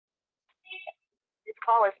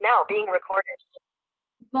Call is now being recorded.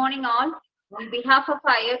 Good morning all. On behalf of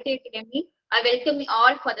IOT Academy, I welcome you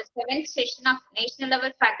all for the 7th session of National Level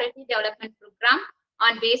Faculty Development Program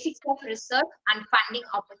on Basics of Research and Funding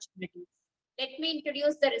Opportunities. Let me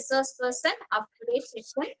introduce the resource person of today's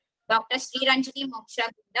session, Dr. Sriranjani Moksha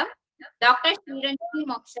Gundam. Dr. Sriranjani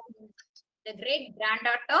Moksha Gundam, the great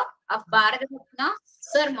granddaughter of Bharat Ratna,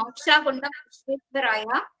 Sir Moksha Gundam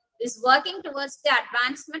Vishwesvaraya, is working towards the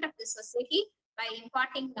advancement of the society by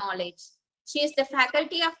imparting knowledge. She is the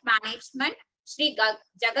Faculty of Management, Sri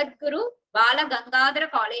Jagadguru Bala Gangadhara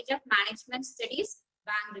College of Management Studies,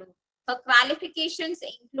 Bangalore. Her qualifications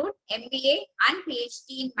include MBA and PhD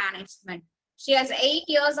in Management. She has 8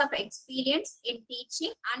 years of experience in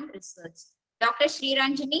teaching and research. Dr.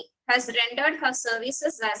 Sriranjani has rendered her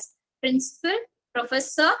services as Principal,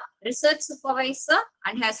 Professor, Research Supervisor,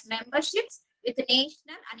 and has memberships with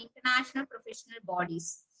national and international professional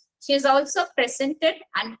bodies. She has also presented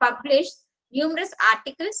and published numerous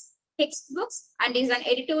articles, textbooks, and is an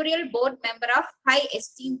editorial board member of high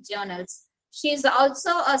esteemed journals. She is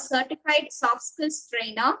also a certified soft skills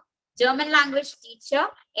trainer, German language teacher,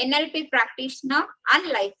 NLP practitioner, and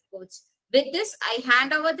life coach. With this, I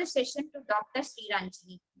hand over the session to Dr.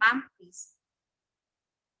 Sriranjani. Ma'am, please.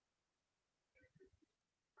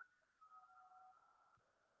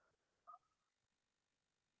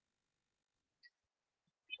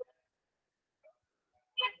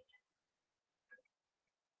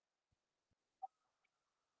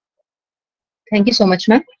 Thank you so much,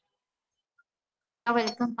 ma'am. You're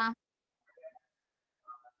welcome, ma'am.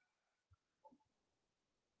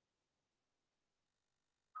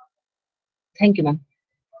 Thank you, ma'am.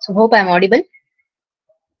 So, hope I'm audible.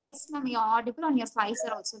 Yes, ma'am, you're audible and your slides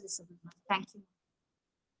are also visible, ma'am. Thank you.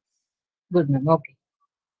 Good, ma'am. Okay.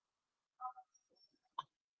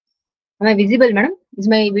 Am I visible, madam? Is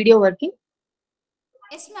my video working?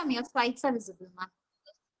 Yes, ma'am, your slides are visible, ma'am.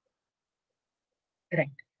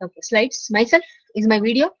 Right. Okay. Slides. Myself. Is my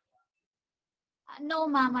video? No,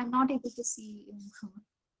 ma'am, I'm not able to see.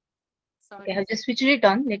 Sorry. Okay, I have just switched it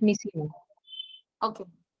on. Let me see. Okay.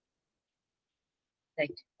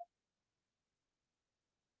 Right.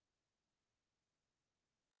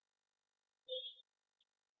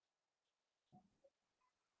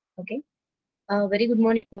 Okay. Very good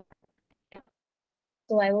morning.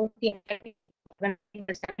 So I was the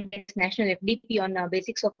Days National FDP on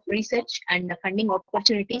basics of research and funding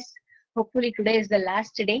opportunities. Hopefully today is the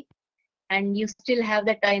last day, and you still have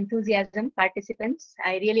that enthusiasm, participants.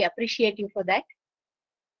 I really appreciate you for that.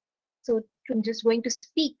 So I'm just going to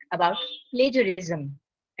speak about plagiarism,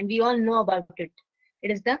 and we all know about it. It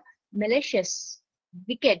is the malicious,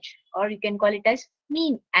 wicked, or you can call it as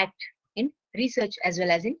mean act in research as well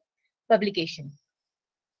as in publication.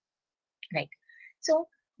 Right. So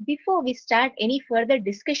before we start any further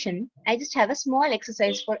discussion, I just have a small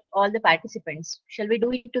exercise for all the participants. Shall we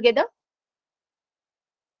do it together?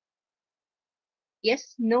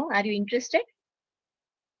 Yes? No? Are you interested?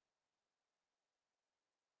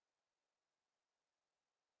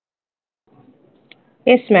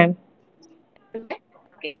 Yes, ma'am.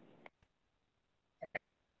 Okay.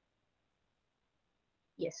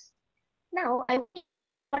 Yes. Now I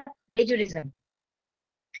want plagiarism.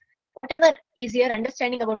 Whatever is your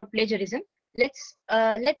understanding about plagiarism,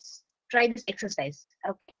 let's try this exercise.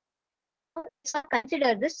 Okay. So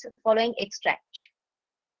consider this following extract.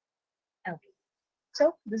 Okay.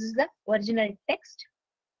 So this is the original text.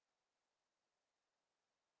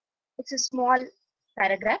 It's a small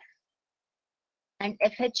paragraph, and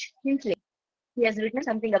F.H. Hinsley, he has written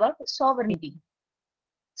something about sovereignty.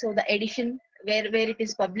 So the edition where it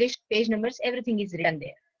is published, page numbers, everything is written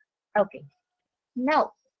there. Okay.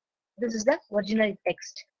 Now this is the original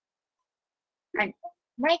text. And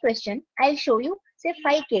my question, I'll show you say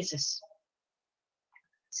 5 cases.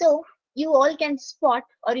 So you all can spot,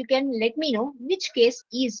 or you can let me know which case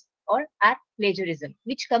is or are plagiarism,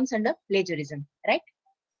 which comes under plagiarism, right?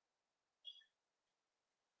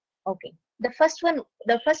 Okay. The first one,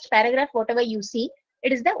 the first paragraph, whatever you see,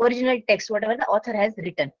 it is the original text, whatever the author has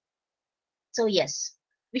written. So yes,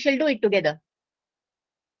 we shall do it together.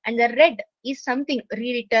 And the red is something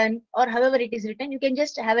rewritten, or however it is written, you can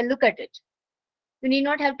just have a look at it. You need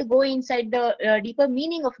not have to go inside the deeper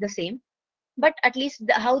meaning of the same, but at least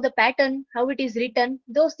how the pattern, how it is written,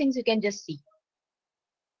 those things you can just see.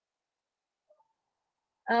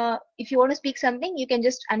 If you want to speak something, you can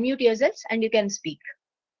just unmute yourselves and you can speak.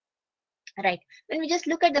 Right. When we just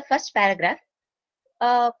look at the first paragraph,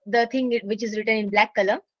 the thing which is written in black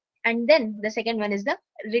color, and then the second one is the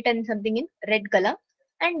written something in red color,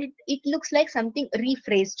 and it looks like something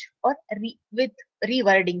rephrased or with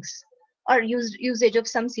rewordings. or usage of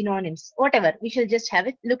some synonyms, whatever. We shall just have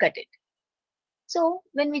a look at it. So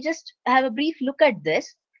when we just have a brief look at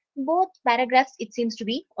this, both paragraphs, it seems to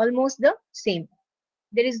be almost the same.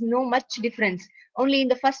 There is no much difference. Only in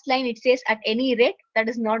the first line it says at any rate. That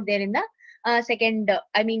is not there in the second,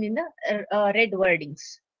 in the red wordings.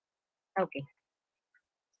 Okay.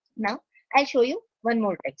 Now I'll show you one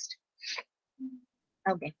more text.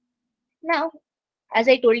 Okay. Now, as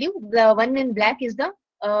I told you, the one in black is the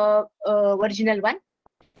original one.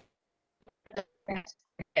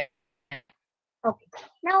 Okay.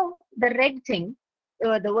 Now the red thing,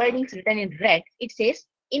 the wordings written in red, it says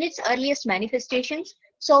in its earliest manifestations,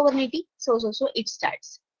 sovereignty, so it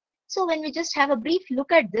starts. So when we just have a brief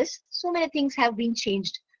look at this, so many things have been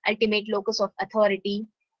changed. Ultimate locus of authority,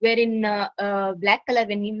 wherein black color,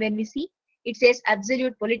 when we see, it says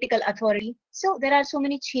absolute political authority. So there are so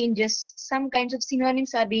many changes. Some kinds of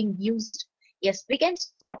synonyms are being used. Yes, we can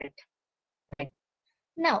stop it.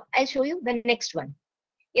 Now I'll show you the next one.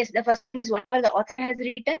 Yes, the first one is whatever the author has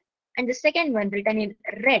written, and the second one written in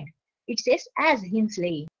red, it says as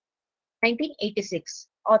Hinsley, 1986,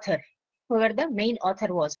 author, whoever the main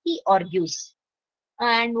author was, he argues.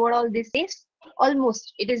 And what all this is,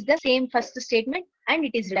 almost it is the same first statement, and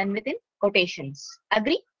it is written within quotations.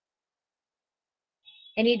 Agree?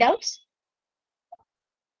 Any doubts?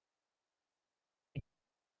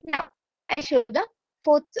 Now I show the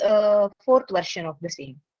fourth version of the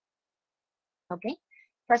same. Okay.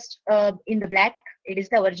 First, in the black, it is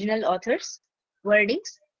the original author's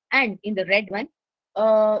wordings, and in the red one,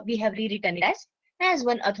 we have rewritten it as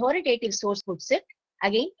one authoritative source puts it.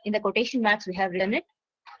 Again, in the quotation marks, we have written it.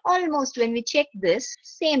 Almost when we check this,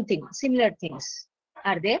 same thing, similar things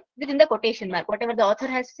are there within the quotation mark. Whatever the author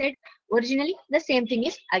has said originally, the same thing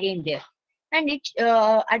is again there. And it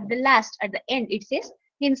at the end, it says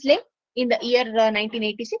Hinsley in the year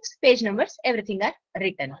 1986, page numbers, everything are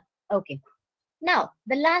written. Okay. Now,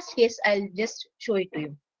 the last case, I'll just show it to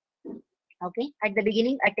you. Okay, at the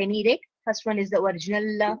beginning, at any rate, first one is the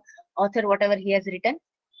original author, whatever he has written.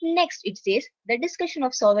 Next, it says the discussion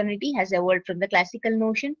of sovereignty has evolved from the classical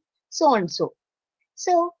notion, so on so.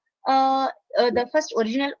 So, the first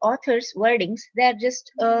original author's wordings, they are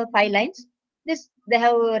just 5 lines. This they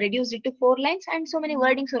have reduced it to 4 lines, and so many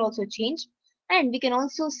wordings are also changed. And we can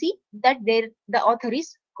also see that there the author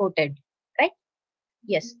is quoted, right?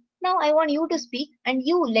 Yes. Now I want you to speak and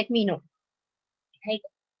you let me know. Right?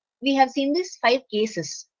 We have seen these 5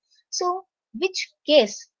 cases. So which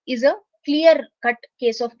case is a clear-cut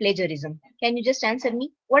case of plagiarism? Can you just answer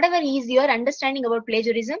me? Whatever is your understanding about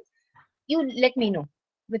plagiarism, you let me know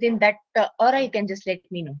within that, or you can just let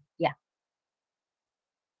me know. Yeah.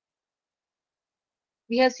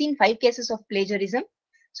 We have seen 5 cases of plagiarism.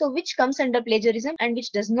 So which comes under plagiarism and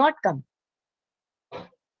which does not come?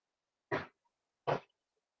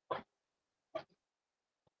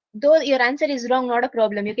 Though your answer is wrong, not a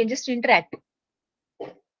problem. You can just interact.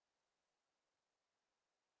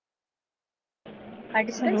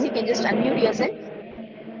 Participants, you can just unmute yourself.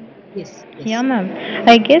 Yes, yes. Yeah, ma'am.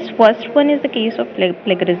 I guess first one is the case of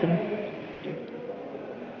plagiarism.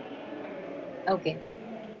 Okay.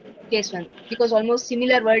 Case one. Because almost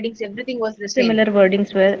similar wordings, everything was the same. Similar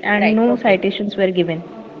wordings were, and Right, no okay. citations were given.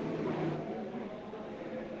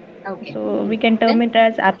 Okay. So we can term Then, it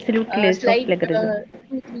as absolute case of slide plagiarism.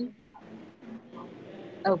 2, 3.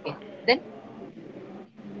 Okay. Then,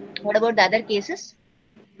 what about the other cases?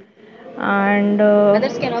 And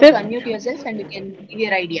Others can also fifth, unmute yourselves and you can give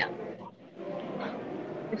your idea.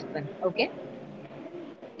 Fifth one. Okay.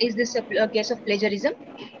 Is this a case of plagiarism?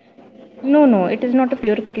 no, it is not a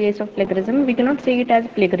pure case of plagiarism. We cannot say it as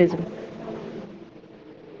plagiarism.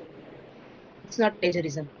 It's not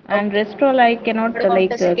plagiarism. And Okay. rest all I cannot What about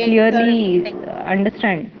the second, third? clearly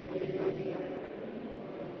understand.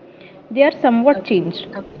 They are somewhat Okay. changed.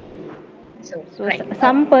 Okay. So, So right.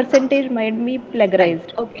 some Okay. percentage might be Right.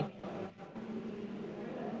 plagiarized. Okay.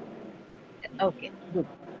 Okay. Good.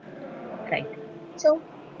 Right. So,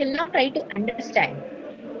 we'll now try to understand.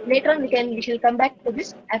 Later on, we shall come back to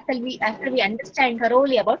this after we understand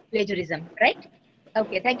thoroughly about plagiarism. Right?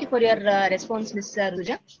 Okay. Thank you for your response, Ms.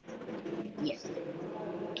 Ruja. Yes.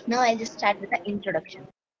 Now I'll just start with the introduction.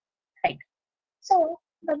 Right. So,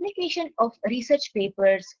 publication of research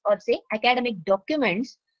papers or say academic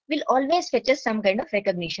documents will always fetch us some kind of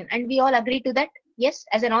recognition, and we all agree to that. Yes,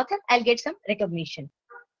 as an author, I'll get some recognition.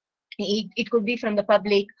 It could be from the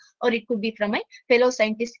public or it could be from my fellow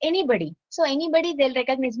scientists, anybody. So anybody, they'll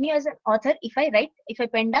recognize me as an author if I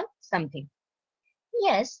pen down something.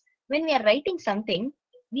 Yes, when we are writing something,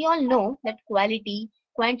 we all know that quality,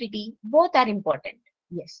 quantity, both are important.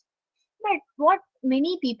 Yes. But what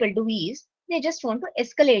many people do is they just want to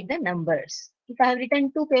escalate the numbers. If I have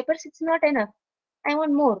written 2 papers, it's not enough. I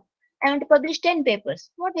want more. I want to publish 10 papers.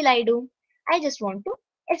 What will I do? I just want to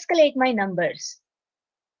escalate my numbers.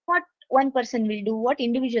 What one person will do, what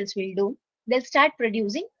individuals will do, they'll start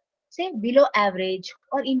producing, say, below average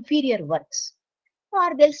or inferior works.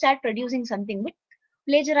 Or they'll start producing something with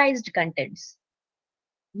plagiarized contents.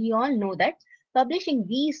 We all know that publishing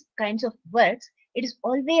these kinds of works, it is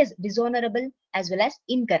always dishonorable as well as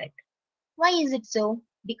incorrect. Why is it so?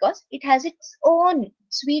 Because it has its own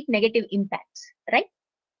sweet negative impacts, right?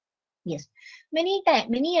 Yes. Many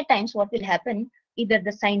a times what will happen, either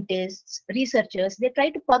the scientists, researchers, they try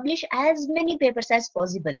to publish as many papers as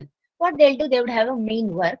possible. What they'll do, they would have a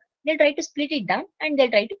main work, they'll try to split it down and they'll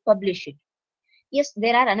try to publish it. Yes,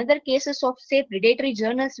 there are another cases of, say, predatory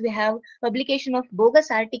journals. We have publication of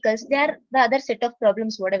bogus articles. They are the other set of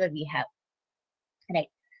problems, whatever we have. Right.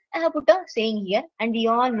 I have put a saying here, and we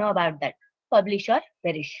all know about that. Publish or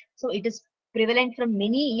perish. So it is prevalent from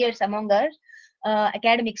many years among our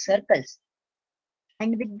academic circles.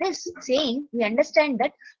 And with this saying, we understand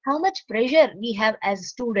that how much pressure we have as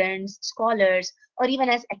students, scholars, or even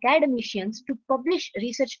as academicians to publish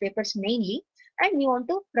research papers mainly, and we want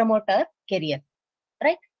to promote our career.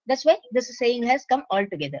 Right? That's why this saying has come all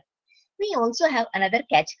together. We also have another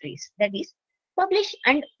catchphrase, that is publish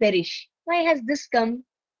and perish. Why has this come?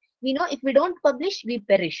 We know if we don't publish, we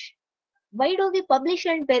perish. Why do we publish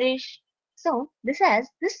and perish? So this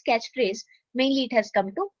catchphrase, mainly it has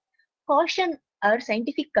come to caution our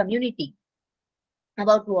scientific community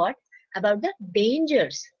about what? About the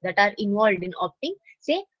dangers that are involved in opting,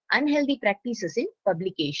 say, unhealthy practices in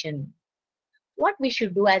publication. What we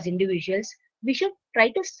should do as individuals, we should try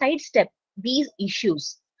to sidestep these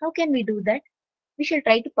issues. How can we do that? We should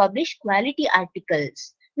try to publish quality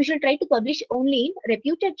articles. We should try to publish only in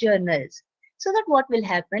reputed journals. So that what will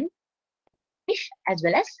happen? Fish as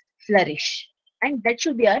well as flourish. And that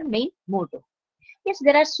should be our main motto. Yes,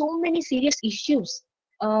 there are so many serious issues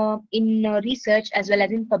in research as well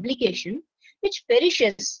as in publication, which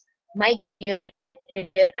perishes my career,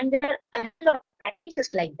 and there are a lot of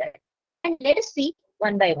practices like that. And let us see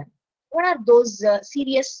one by one. What are those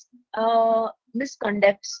serious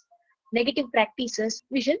misconducts, negative practices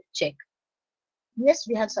we should check? Yes,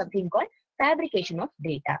 we have something called fabrication of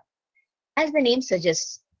data. As the name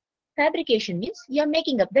suggests, fabrication means you're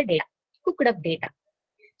making up the data, cooked up data.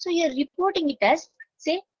 So you're reporting it as,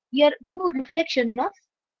 say, your true reflection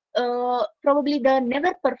of probably the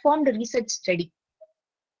never performed research study,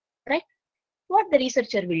 right? What the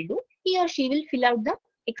researcher will do, he or she will fill out the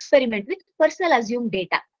experiment with personal assumed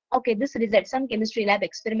data. Okay, this result, some chemistry lab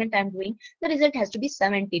experiment I'm doing, the result has to be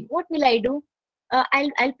 17. What will I do?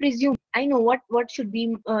 I'll presume I know what should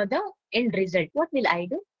be the end result. What will I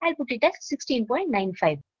do? I'll put it as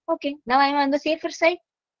 16.95. Okay, now I'm on the safer side.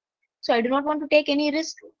 So I do not want to take any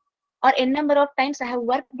risk, or n number of times I have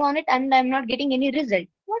worked on it and I'm not getting any result.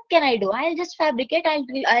 What can I do? I'll just fabricate.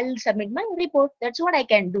 I'll submit my report. That's what I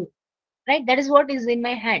can do, right? That is what is in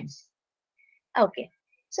my hands. Okay.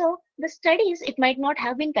 So the studies, it might not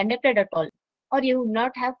have been conducted at all, or you would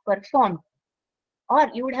not have performed, or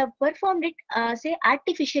you would have performed it, say,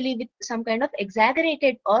 artificially with some kind of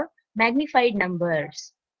exaggerated or magnified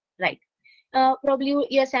numbers, right? Probably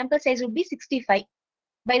your sample size would be 65.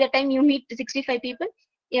 By the time you meet 65 people,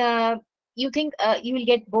 you think you will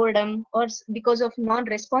get boredom, or because of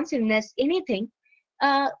non-responsiveness, anything.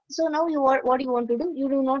 So now what you want to do, you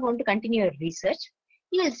do not want to continue your research.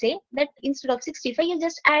 You will say that instead of 65, you'll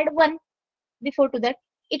just add 1 before to that.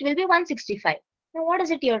 It will be 165. Now what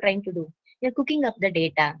is it you're trying to do? You're cooking up the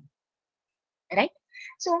data, right?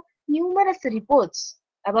 So numerous reports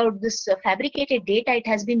about this fabricated data, it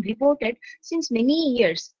has been reported since many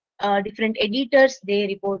years. Different editors, they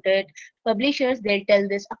reported, publishers, they'll tell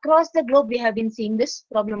this. Across the globe, we have been seeing this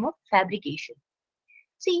problem of fabrication.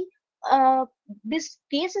 See, these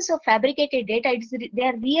cases of fabricated data, they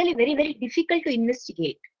are really very, very difficult to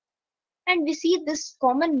investigate. And we see this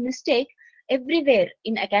common mistake everywhere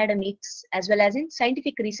in academics as well as in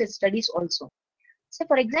scientific research studies also. So,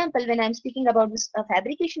 for example, when I'm speaking about this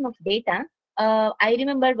fabrication of data, I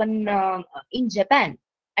remember one in Japan.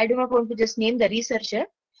 I do not want to just name the researcher.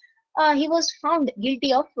 He was found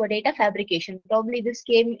guilty of data fabrication. Probably this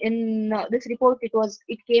came in this report.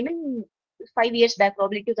 It came in 5 years back,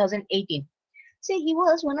 probably 2018. So he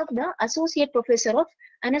was one of the associate professor of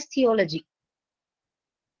anesthesiology.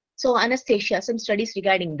 So anesthesia, some studies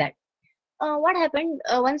regarding that. What happened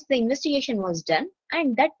once the investigation was done,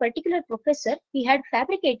 and that particular professor, he had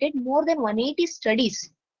fabricated more than 180 studies.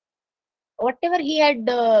 whatever he had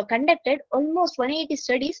conducted, almost 180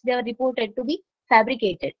 studies, they were reported to be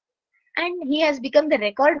fabricated. And he has become the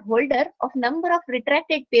record holder of number of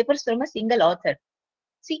retracted papers from a single author.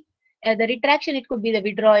 See, the retraction, it could be the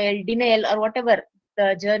withdrawal, denial, or whatever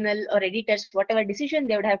the journal or editors, whatever decision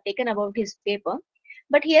they would have taken about his paper.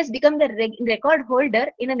 But he has become the record holder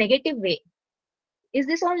in a negative way. Is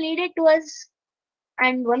this all needed to us?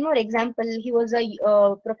 And one more example, he was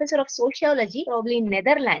a professor of sociology, probably in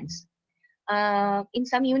Netherlands. In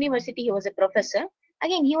some university, he was a professor.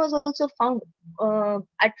 Again, he was also found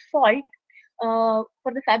at fault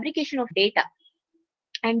for the fabrication of data.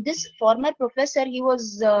 And this former professor, he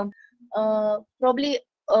was probably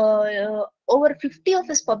over 50 of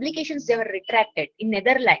his publications, they were retracted in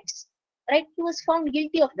Netherlands. Right? He was found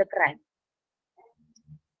guilty of the crime.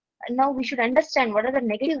 And now we should understand what are the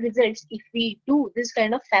negative results if we do this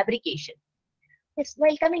kind of fabrication. Yes,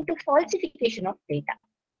 while coming to falsification of data.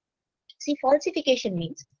 See, falsification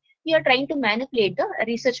means you are trying to manipulate the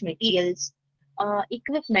research materials,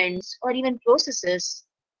 equipments, or even processes.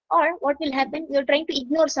 Or what will happen? You're trying to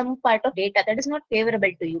ignore some part of data that is not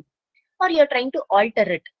favorable to you. Or you're trying to alter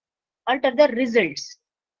it, alter the results.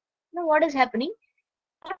 Now, what is happening?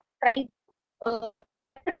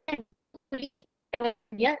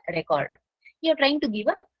 Record. You're trying to give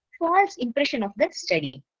a false impression of the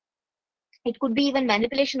study. It could be even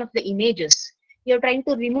manipulation of the images. You're trying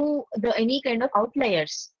to remove any kind of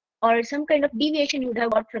outliers or some kind of deviation you would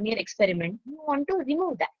have got from your experiment. You want to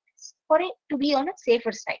remove that for it to be on a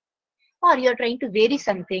safer side. Or you're trying to vary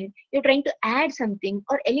something, you're trying to add something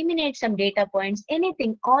or eliminate some data points,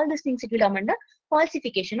 anything, all these things, it will come under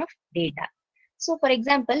falsification of data. So for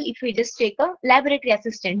example, if we just take a laboratory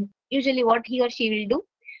assistant, usually what he or she will do,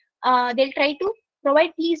 they'll try to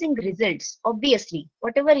provide pleasing results. Obviously,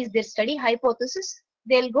 whatever is their study hypothesis,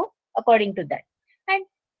 they'll go according to that. And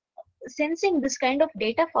sensing this kind of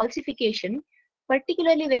data falsification,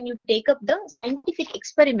 particularly when you take up the scientific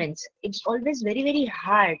experiments, it's always very, very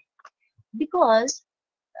hard. Because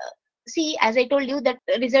see, as I told you that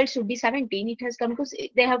results should be 17, it has come to,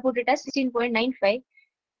 they have put it as 16.95.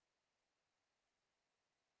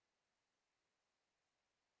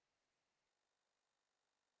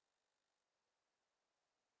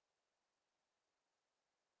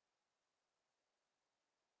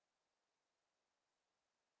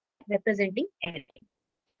 Representing everything.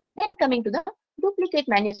 Then coming to the duplicate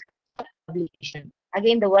manuscript publication.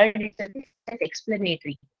 Again, the word itself is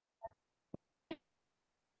self-explanatory.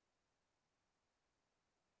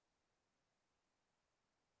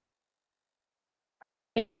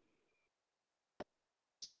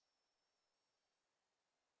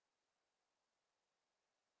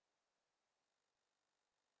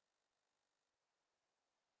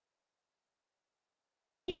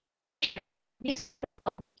 These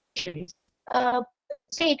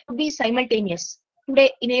say it could be simultaneous.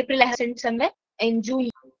 Today in April I have sent somewhere, in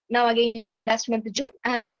June, now again last month June,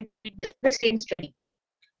 I have the same study.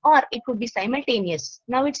 Or it could be simultaneous.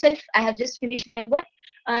 Now itself I have just finished my work.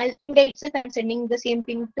 Today itself I'm sending the same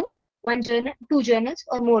thing to one journal, two journals,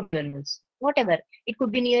 or more journals. Whatever. It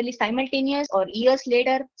could be nearly simultaneous, or years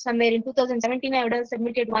later, somewhere in 2017 I would have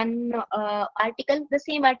submitted one article, the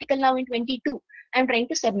same article now in 22. I'm trying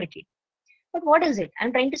to submit it. But what is it?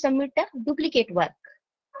 I'm trying to submit a duplicate work.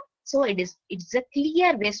 So it's a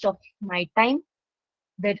clear waste of my time,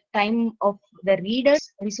 the time of the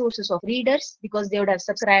readers, resources of readers, because they would have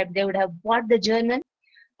subscribed, they would have bought the journal.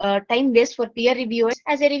 Time waste for peer reviewers.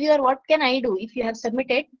 As a reviewer, what can I do? If you have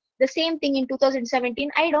submitted the same thing in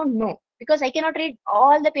 2017, I don't know, because I cannot read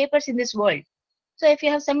all the papers in this world. So if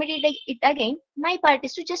you have submitted it again, my part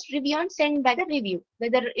is to just review and send back a review,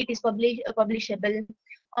 whether it is publishable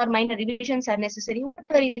or minor revisions are necessary.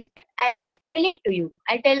 Whatever it is, I tell it to you.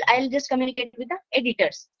 I'll just communicate with the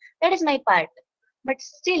editors. That is my part. But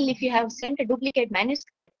still, if you have sent a duplicate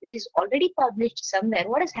manuscript, it is already published somewhere.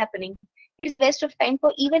 What is happening? It is waste of time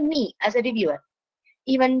for even me as a reviewer,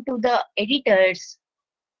 even to the editors.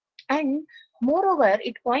 And moreover,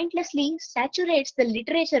 it pointlessly saturates the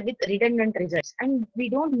literature with redundant results, and we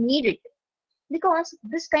don't need it, because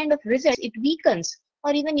this kind of results, it weakens,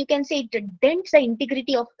 or even you can say it dents the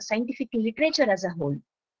integrity of scientific literature as a whole,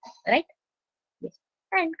 right? Yes.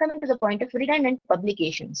 And coming to the point of redundant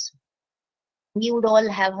publications, you would all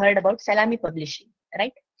have heard about salami publishing,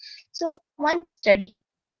 right? So one study,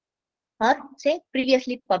 or say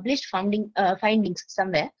previously published findings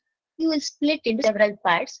somewhere, you will split into several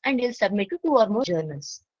parts and you'll submit to 2 or more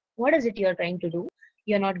journals. What is it you're trying to do?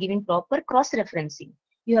 You're not giving proper cross-referencing.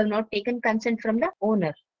 You have not taken consent from the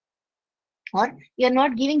owner, or you're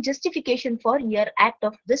not giving justification for your act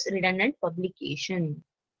of this redundant publication.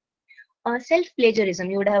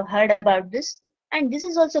 Self-plagiarism, you would have heard about this, and this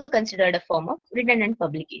is also considered a form of redundant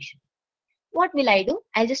publication. What will I do?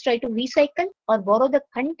 I'll just try to recycle or borrow the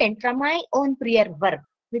content from my own prior work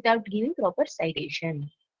without giving proper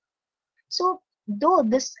citation. So, though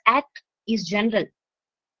this act is general,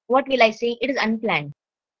 what will I say? It is unplanned.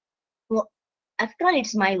 So, after all,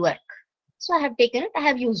 it's my work. So, I have taken it, I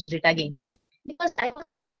have used it again. Because I was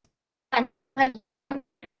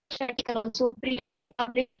also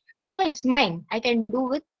pre-public. So it's mine. I can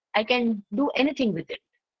do anything with it.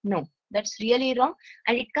 No, that's really wrong.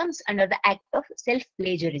 And it comes under the act of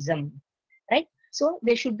self-plagiarism. Right? So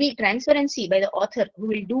there should be transparency by the author who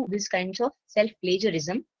will do this kinds of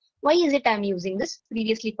self-plagiarism. Why is it I'm using this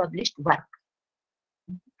previously published work?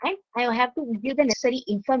 And I have to give the necessary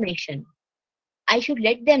information. I should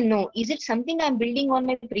let them know, is it something I'm building on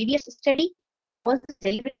my previous study? Was it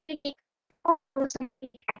deliberately or was something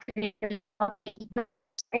accidental or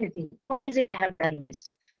anything? How is it I have done this?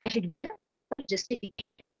 I should justify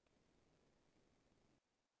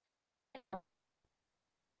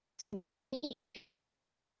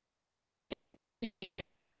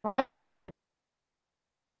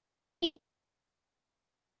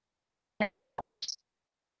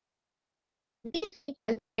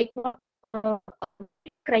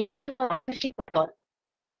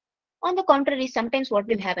On the contrary, sometimes what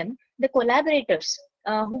will happen, the collaborators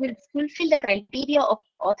who will fulfill the criteria of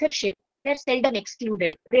authorship, they're seldom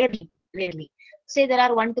excluded, rarely. Say there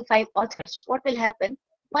are 1 to 5 authors. What will happen?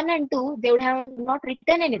 1 and 2, they would have not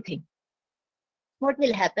written anything. What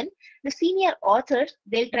will happen? The senior authors,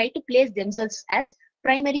 they'll try to place themselves as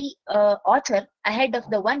primary author ahead of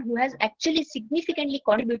the one who has actually significantly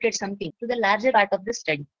contributed something to the larger part of the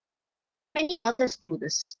study. Many authors do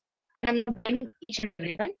this. I'm not blaming each and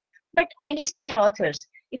every one, but many authors,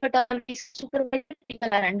 if at all these supervisor people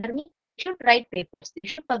are under me, they should write papers, they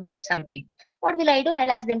should publish something. What will I do?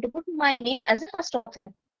 I'll ask them to put my name as a first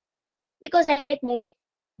author because I get more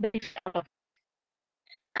benefit out of it.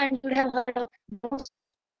 And you would have heard of those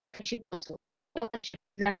also.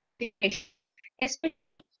 Especially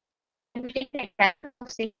when we take the example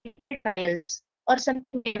of say trials or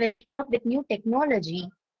something with new technology,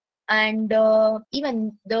 and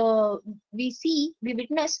even we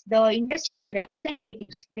witness the industry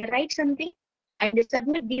representatives, they write something and they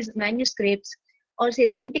submit these manuscripts or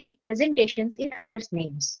say presentations in others'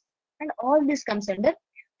 names, and all this comes under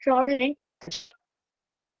fraudulent.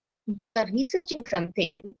 You are researching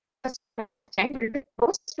something, the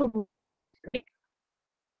process to do it.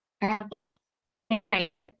 I have to time.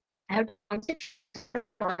 I have to concentrate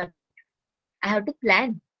on it. I have to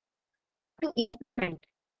plan to implement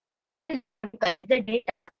the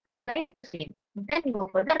data. Then go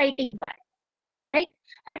for the writing part, right?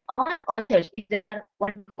 And all authors, if there are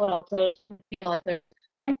 1 to 4 authors, 3 authors,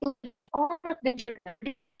 and all of them should have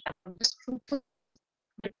this fruitful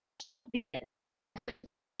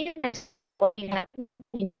what we have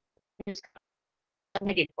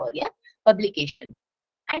submitted for publication.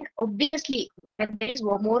 And obviously, when there is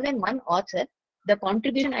more than one author, the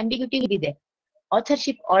contribution ambiguity will be there.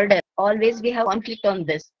 Authorship order, always we have conflict on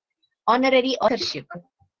this. Honorary authorship,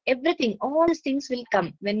 everything, all these things will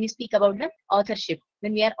come when we speak about the authorship,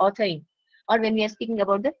 when we are authoring, or when we are speaking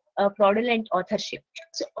about the fraudulent authorship.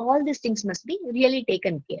 So all these things must be really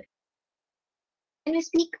taken care. When we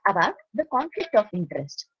speak about the conflict of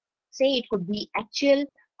interest, say it could be actual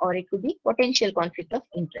or it could be potential conflict of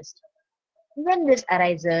interest. When this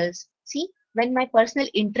arises, see, when my personal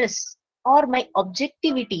interests or my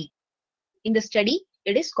objectivity in the study,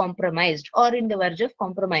 it is compromised or in the verge of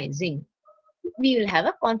compromising, we will have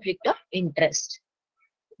a conflict of interest.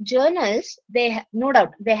 Journals, no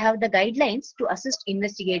doubt, they have the guidelines to assist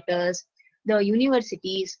investigators, the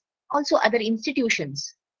universities, also other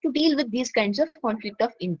institutions to deal with these kinds of conflict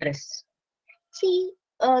of interest. See,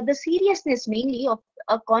 the seriousness mainly of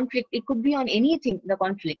a conflict, it could be on anything, the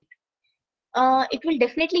conflict. It will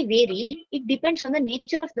definitely vary. It depends on the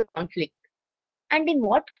nature of the conflict and in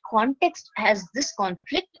what context has this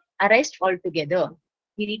conflict arisen altogether.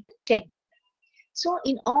 We need to check. So,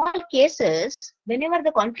 in all cases, whenever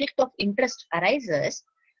the conflict of interest arises,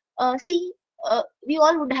 see, we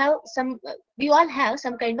all have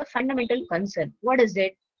some kind of fundamental concern. What is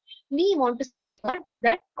it? We want to see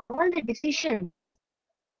that all the decisions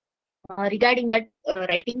regarding that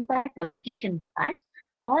writing part, publication part,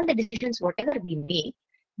 all the decisions, whatever we make,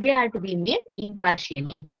 they are to be made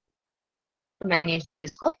impartially to manage the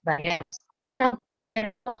risk of bias. Now,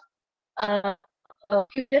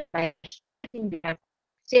 future bias, I think they have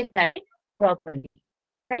safeguarded properly.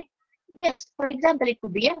 Right? Yes, for example, it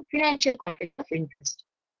could be a financial conflict of interest.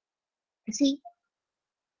 See,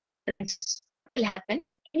 differences. What will happen?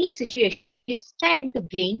 Any situation you stand to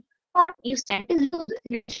gain or you stand to lose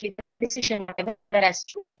with the decision, whatever as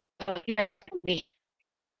to you have to make.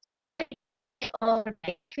 Or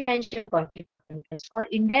like financial conflict of interest or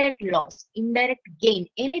indirect loss, indirect gain,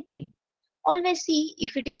 anything. Always see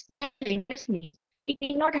if it is financial interest means it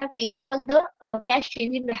need not have to equal the cash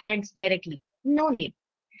change in the hands directly. No need.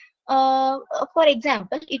 For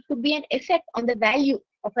example, it could be an effect on the value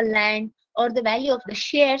of a land or the value of the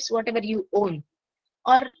shares, whatever you own,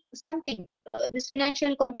 or something. This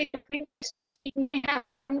financial conflict of interest, it may have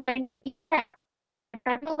some kind of impact on the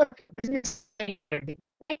turnover of business. Right?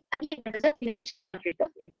 Again, that is a financial conflict of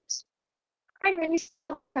interest. And when we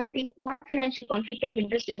talk something, not financial conflict of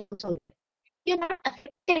interest is also there. You're not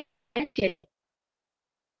affected financially.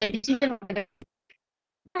 The decision of the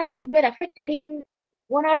they're affected in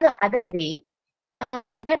one or the other way.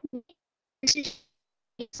 That decision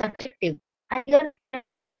is subjective. Either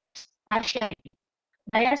partiality,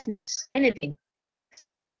 biasness, anything.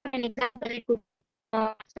 For an example, it could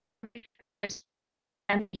uh,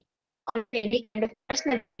 family or any kind of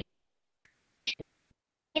personal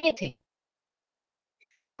anything.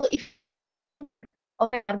 So if of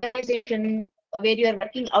an organization where you are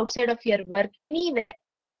working outside of your work, anywhere,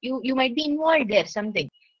 you might be involved there, something.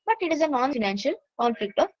 But it is a non-financial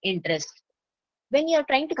conflict of interest. When you are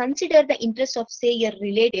trying to consider the interests of, say, your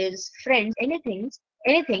relatives, friends, anything,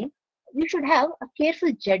 you should have a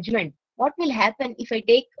careful judgment. What will happen if I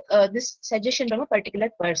take this suggestion from a particular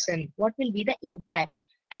person? What will be the impact?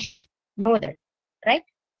 Know that, right?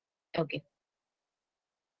 Okay.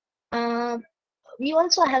 We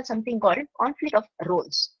also have something called conflict of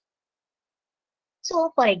roles.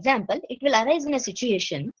 So, for example, it will arise in a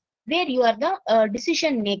situation where you are the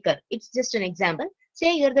decision maker. It's just an example.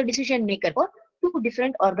 Say you're the decision maker for two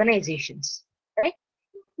different organizations, right?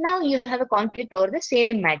 Now you have a conflict over the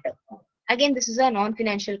same matter. Again, this is a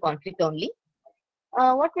non-financial conflict only.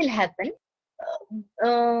 What will happen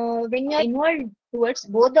when you are involved towards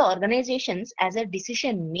both the organizations as a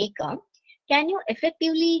decision maker? Can you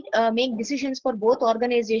effectively make decisions for both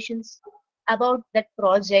organizations about that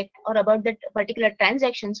project or about that particular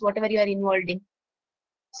transactions, whatever you are involved in?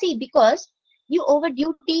 See, because you owe a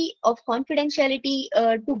duty of confidentiality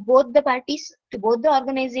to both the parties, to both the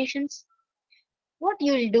organizations. What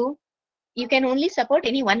you will do, you can only support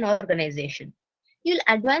any one organization. You'll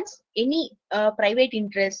advance any private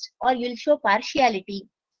interest or you'll show partiality.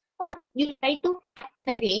 You try to act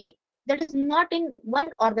in a way that is not in one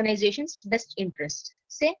organization's best interest.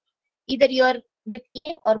 Say, either you are with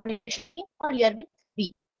A organization or you are with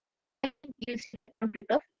B. You'll see the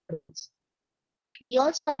conflict of roles. We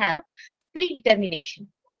also have predetermination.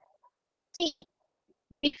 See,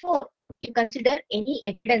 before you consider any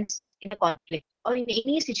evidence in a conflict or in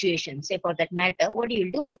any situation, say for that matter, what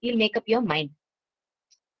you'll do, you'll make up your mind.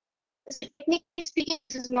 So technically speaking,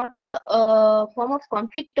 this is not a form of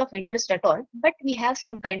conflict of interest at all, but we have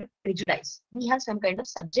some kind of prejudice. We have some kind of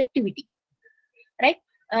subjectivity, right?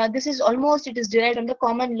 This is almost, it is derived from the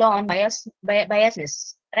common law on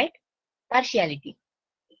biasness, right? Partiality.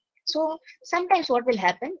 So sometimes what will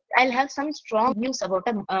happen, I'll have some strong views about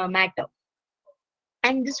a matter,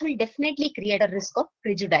 and this will definitely create a risk of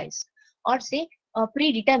prejudice or say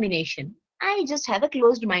predetermination. I just have a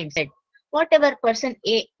closed mindset. Whatever person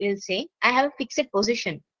A will say, I have a fixed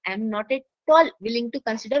position. I'm not at all willing to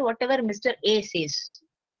consider whatever Mr. A says.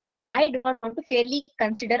 I do not want to fairly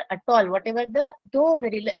consider at all whatever though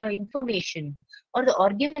the information or the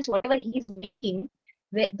arguments, whatever he is making,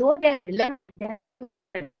 though they are relevant,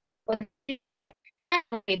 I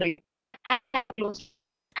am able, I have closed,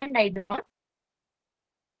 and I do not.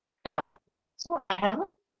 So I have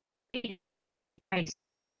a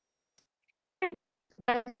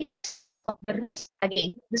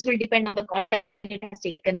again, this will depend on the context it has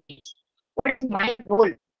taken place. What is my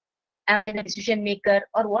role? Am I a decision maker,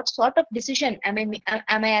 or what sort of decision am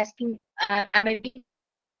I asking? Am I being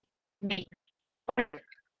made?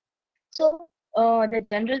 So the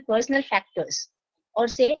general personal factors, or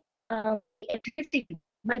say ethnicity,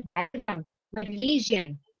 my background, my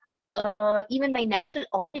religion, even my national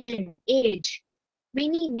origin, age,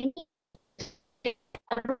 many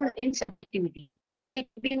in subjectivity. It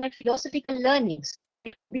could be my philosophical learnings,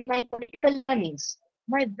 it could be my political learnings,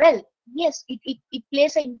 my wealth. Yes, it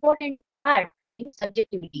plays an important part in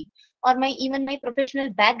subjectivity, or my even my professional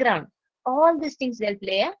background. All these things will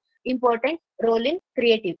play a important role in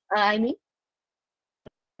creative. I mean,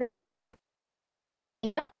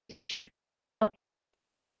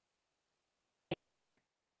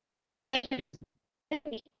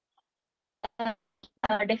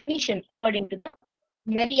 definition according to the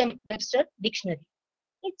Merriam-Webster dictionary.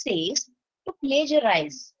 it says to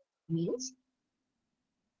plagiarize means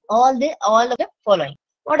all of the following.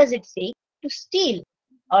 What does it say? To steal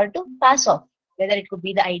or to pass off, whether it could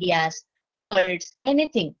be the ideas, words,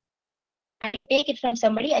 anything. I take it from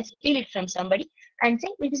somebody, I steal it from somebody, and say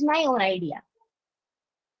it is my own idea.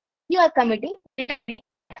 You are committing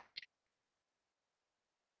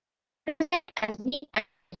as me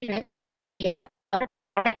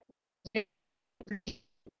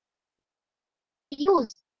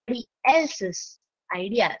use somebody else's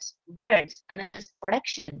ideas, words, and as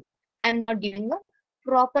production. I'm not giving a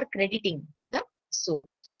proper crediting the source,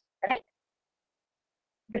 right?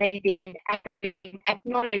 Crediting,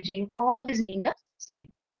 acknowledging, all is in the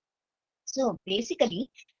so basically,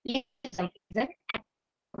 legalism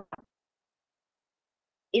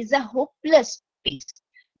is a hopeless piece.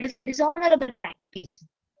 It is dishonorable practice.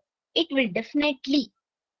 It will definitely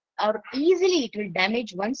or easily it will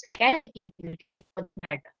damage one's academic ability for the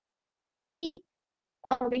matter.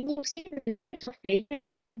 When you see the results of failure,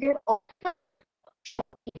 they're often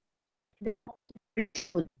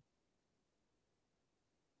beautiful.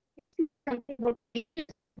 Something about failure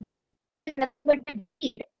is nothing but the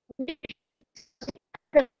deed.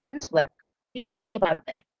 The one's work. Think about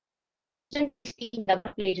that. Just speaking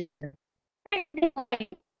about plagiarism.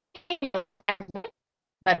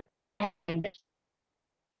 But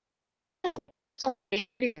so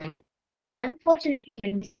plagiarism, unfortunately,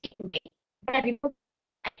 when we see today, they are removed.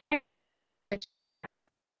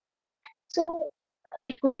 So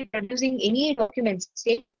it could be producing any documents,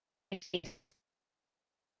 say, and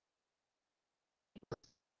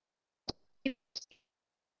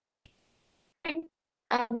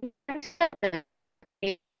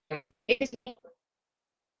it is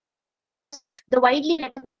the widely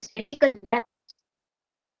recognized ethical gap.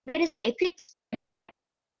 There is ethics.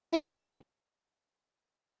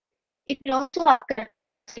 It will also occur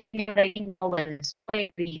in writing novels,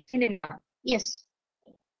 poetry, cinema. Yes,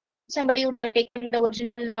 somebody would have taken the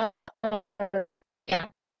original. Yeah,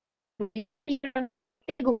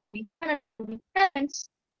 happens.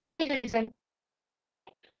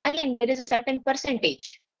 Again, there is a certain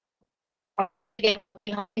percentage. Again,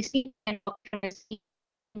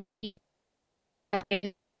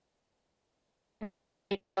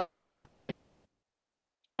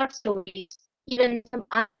 short stories, even some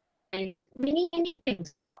art, and many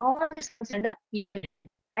things. All this comes under evil.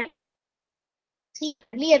 Right? See,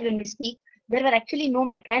 earlier when we speak, there were actually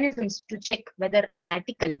no mechanisms to check whether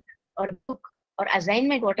article or book or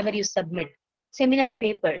assignment, whatever you submit, seminar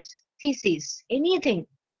papers, theses, anything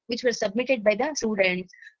which were submitted by the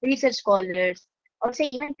students, research scholars, or say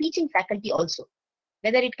even teaching faculty also,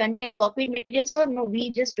 whether it contained copied materials or no,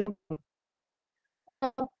 we just don't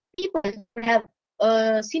know. People would have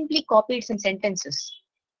simply copied some sentences,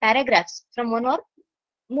 paragraphs from one or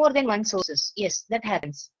more than one sources. Yes, that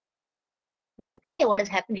happens. What is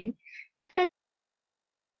happening?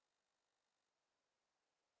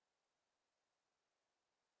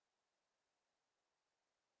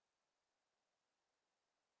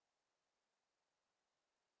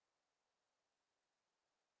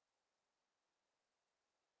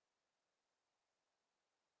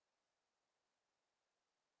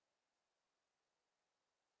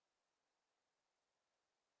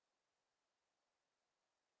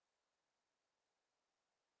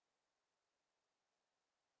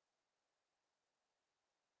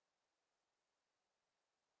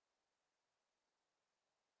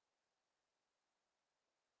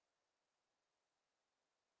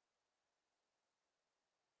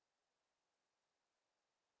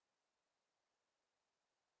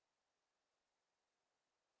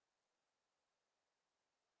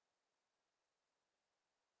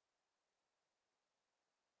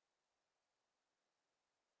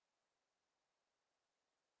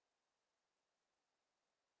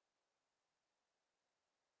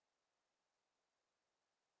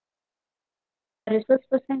 The resource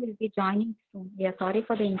person will be joining soon. We are sorry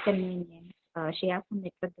for the inconvenience. She has some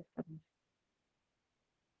network disturbance.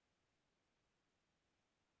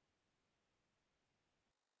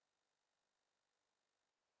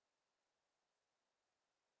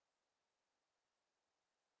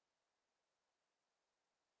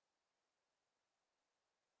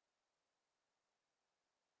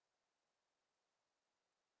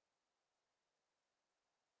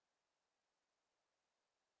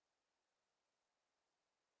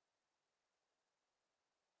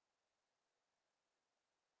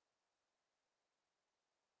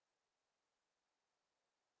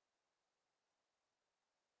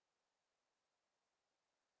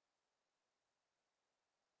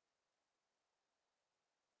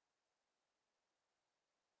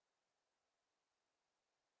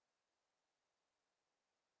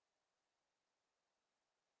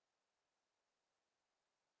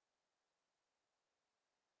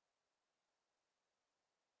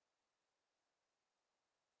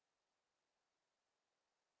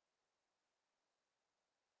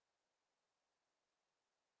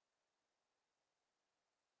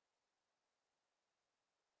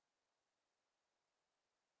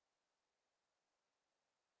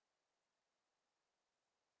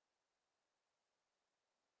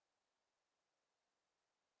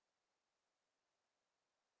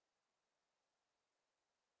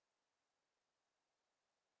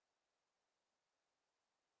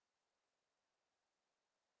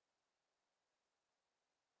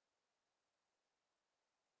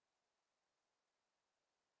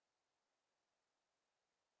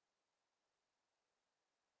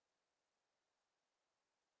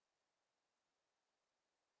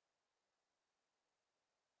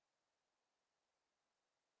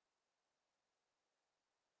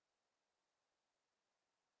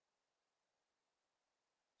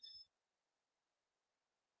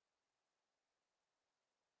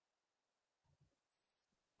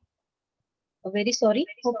 Very sorry.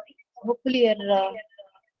 Hopefully you're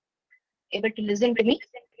able to listen to me.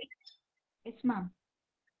 Yes, ma'am.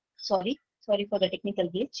 Sorry for the technical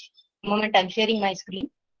glitch. Moment, I'm sharing my screen.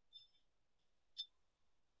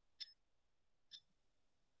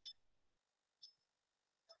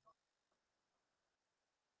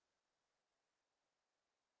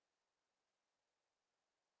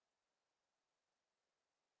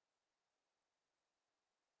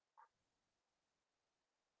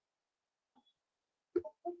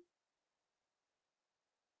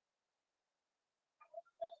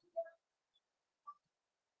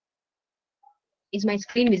 Is my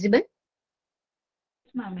screen visible?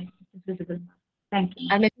 Yes, ma'am. It is visible, ma'am. Thank you.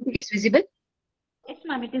 I'm assuming it's visible. Yes,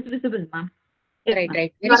 ma'am. It is visible, ma'am. Yes, Right,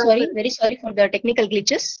 ma'am. right. Very sorry for the technical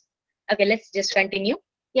glitches. Okay, let's just continue.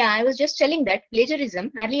 Yeah, I was just telling that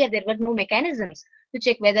plagiarism, earlier there were no mechanisms to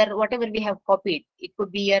check whether whatever we have copied, it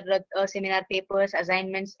could be your seminar papers,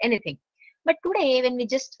 assignments, anything. But today, when we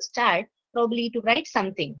just start probably to write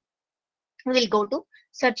something, we will go to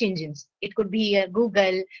search engines. It could be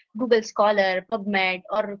Google Scholar, PubMed,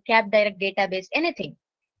 or CAP Direct database, anything.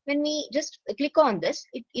 When we just click on this,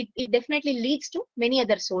 it definitely leads to many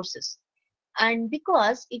other sources. And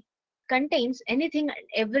because it contains anything and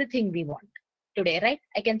everything we want today, right?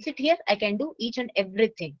 I can sit here, I can do each and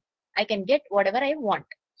everything. I can get whatever I want.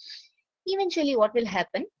 Eventually, what will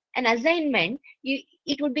happen? An assignment,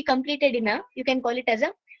 it would be completed in you can call it as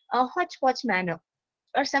a hodgepodge manner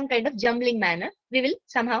or some kind of jumbling manner. We will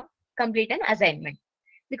somehow complete an assignment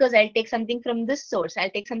because I'll take something from this source, I'll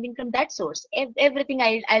take something from that source, everything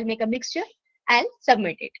I'll make a mixture, I'll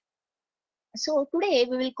submit it. So today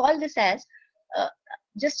we will call this as uh,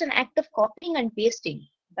 just an act of copying and pasting.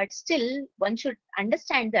 But still, one should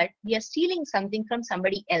understand that we are stealing something from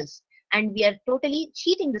somebody else and we are totally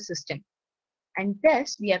cheating the system. And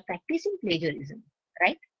thus, we are practicing plagiarism,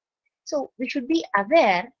 right? So we should be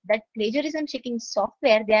aware that plagiarism checking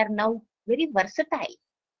software, they are now very versatile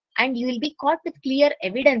and you will be caught with clear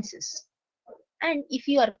evidences. And if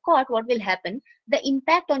you are caught, what will happen? The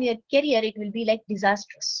impact on your career, it will be like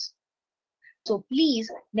disastrous. So please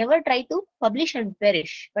never try to publish and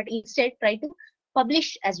perish, but instead try to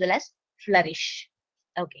publish as well as flourish.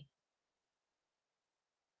 Okay.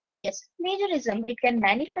 Yes, plagiarism, it can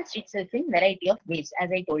manifest itself in variety of ways,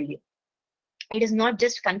 as I told you. It is not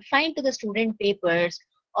just confined to the student papers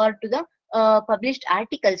or to the published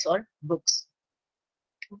articles or books.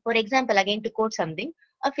 For example, again to quote something,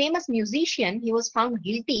 a famous musician, he was found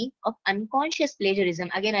guilty of unconscious plagiarism.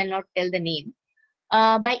 Again, I'll not tell the name.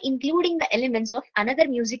 By including the elements of another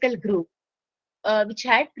musical group which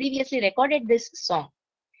had previously recorded this song.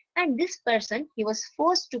 And this person, he was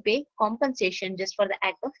forced to pay compensation just for the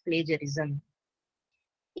act of plagiarism.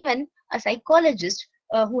 Even a psychologist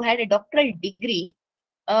who had a doctoral degree,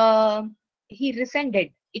 uh, he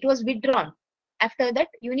rescinded. It was withdrawn. After that,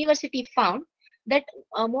 university found that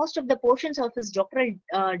most of the portions of his doctoral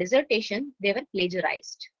dissertation, they were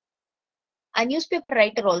plagiarized. A newspaper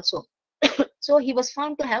writer also. So he was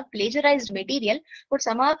found to have plagiarized material for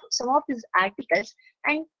some of his articles,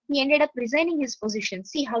 and he ended up resigning his position.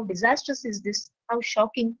 See how disastrous is this? How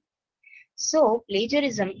shocking! So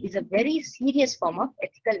plagiarism is a very serious form of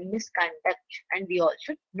ethical misconduct, and we all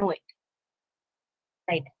should know it,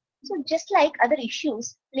 right? So just like other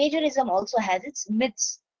issues, plagiarism also has its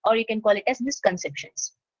myths, or you can call it as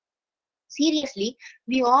misconceptions. Seriously,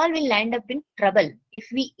 we all will end up in trouble if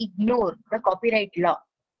we ignore the copyright law.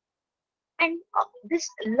 And these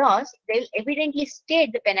laws, they will evidently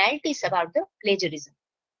state the penalties about the plagiarism.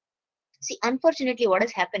 See, unfortunately, what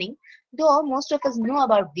is happening, though most of us know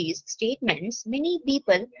about these statements, many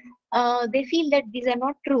people, they feel that these are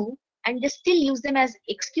not true and they still use them as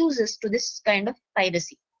excuses to this kind of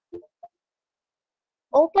piracy.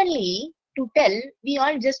 Openly to tell, we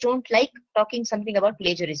all just don't like talking something about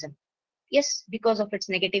plagiarism. Yes, because of its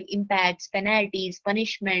negative impacts, penalties,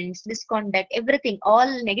 punishments, misconduct, everything,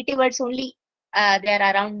 all negative words only they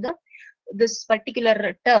are around this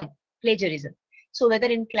particular term, plagiarism. So whether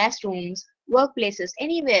in classrooms, workplaces,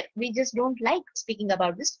 anywhere, we just don't like speaking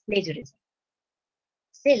about this plagiarism.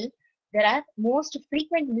 Still, there are most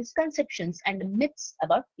frequent misconceptions and myths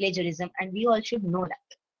about plagiarism, and we all should know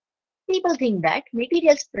that. People think that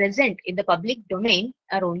materials present in the public domain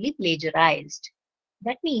are only plagiarized.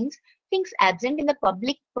 That means things absent in the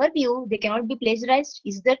public purview, they cannot be plagiarized.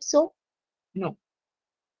 Is that so? No.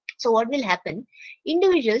 So what will happen?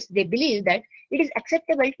 Individuals, they believe that it is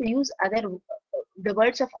acceptable to use the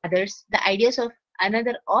words of others, the ideas of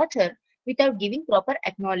another author without giving proper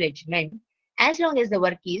acknowledgement, as long as the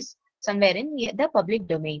work is somewhere in the public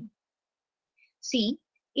domain. See,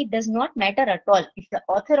 it does not matter at all if the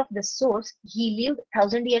author of the source, he lived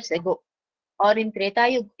 1,000 years ago, or in Treta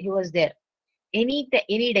Yuga he was there. Any day,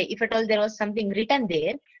 if at all there was something written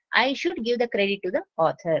there, I should give the credit to the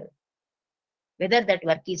author. Whether that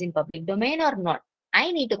work is in public domain or not,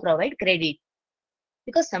 I need to provide credit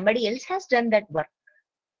because somebody else has done that work,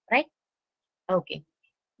 right? Okay.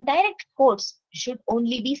 Direct quotes should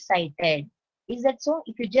only be cited. Is that so?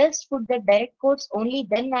 If you just put the direct quotes only,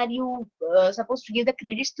 then are you supposed to give the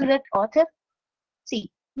credits to that author? See,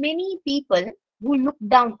 many people who look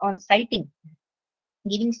down on citing,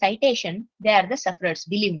 giving citation, they are the sufferers,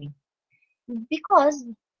 believe me. Because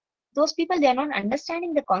those people, they are not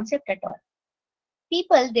understanding the concept at all.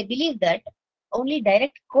 People, they believe that only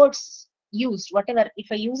direct quotes used, whatever, if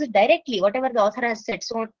I use it directly, whatever the author has said,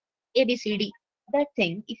 so A, B, C, D, that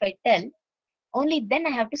thing, if I tell, only then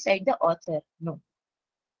I have to cite the author. No.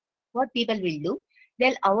 What people will do,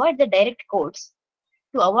 they'll avoid the direct quotes.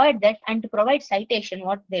 To avoid that and to provide citation,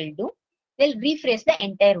 what they'll do, they'll rephrase the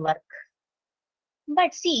entire work.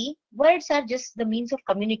 But see, words are just the means of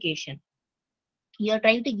communication. You're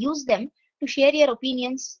trying to use them to share your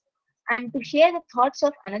opinions and to share the thoughts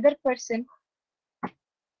of another person.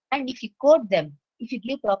 And if you quote them, if you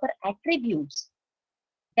give proper attributes,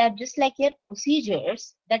 they are just like your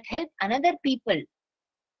procedures that help another people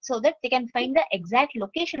so that they can find the exact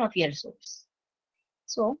location of your source.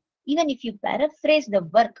 So even if you paraphrase the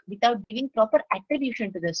work without giving proper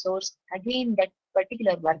attribution to the source, again that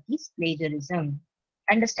particular work is plagiarism.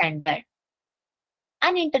 Understand that.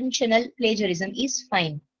 Unintentional plagiarism is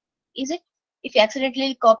fine. Is it? If you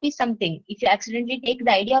accidentally copy something, if you accidentally take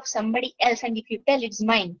the idea of somebody else and if you tell it's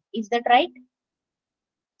mine, is that right?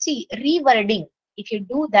 See, rewording, if you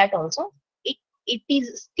do that also, it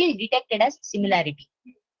is still detected as similarity.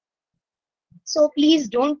 So please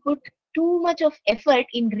don't put too much of effort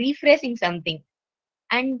in rephrasing something.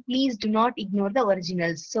 And please do not ignore the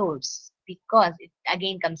original source because it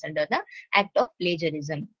again comes under the act of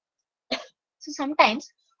plagiarism. So sometimes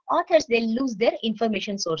authors, they lose their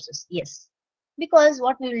information sources. Yes, because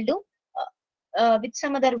what we will do with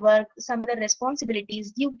some other work, some other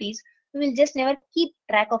responsibilities, duties, we will just never keep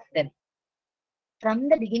track of them. From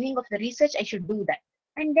the beginning of the research, I should do that.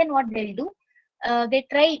 And then what they'll do, they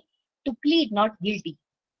try to plead not guilty.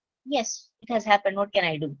 Yes, it has happened. What can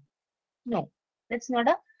I do? No, that's not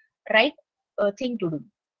a right thing to do.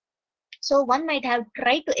 So one might have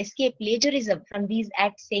tried to escape plagiarism from these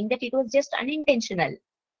acts, saying that it was just unintentional.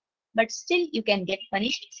 But still, you can get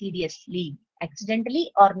punished seriously,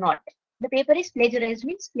 accidentally or not. The paper is plagiarized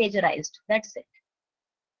means plagiarized. That's it.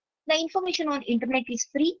 The information on internet is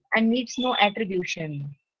free and needs no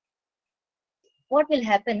attribution. What will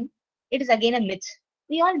happen? It is again a myth.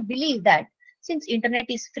 We all believe that since internet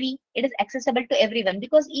is free, it is accessible to everyone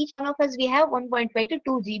because each one of us, we have 1.5 to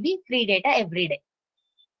 2 GB free data every day.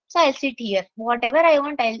 So I'll sit here. Whatever I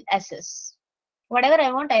want, I'll access. Whatever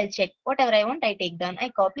I want, I'll check. Whatever I want, I take down. I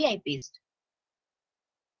copy, I paste.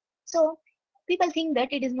 So people think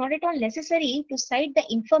that it is not at all necessary to cite the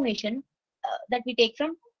information that we take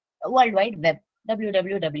from World Wide Web,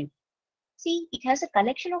 www. See, it has a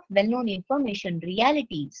collection of well-known information,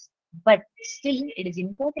 realities, but still it is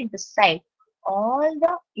important to cite all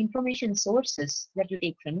the information sources that you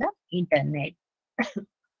take from the internet.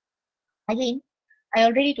 Again, I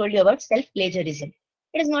already told you about self-plagiarism.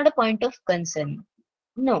 It is not a point of concern.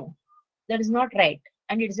 No, that is not right,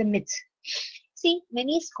 and it is a myth. See,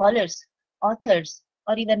 many scholars, authors,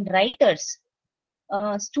 or even writers,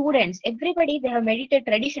 students, everybody, they have made it a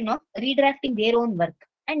tradition of redrafting their own work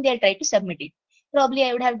and they'll try to submit it. Probably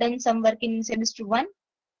I would have done some work in semester 1.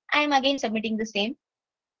 I am again submitting the same.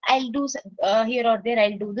 I'll do here or there,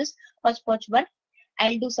 I'll do this hodgepodge one.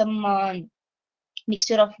 I'll do some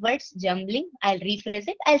mixture of words, jumbling. I'll rephrase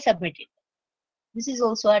it. I'll submit it. This is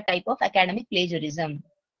also a type of academic plagiarism,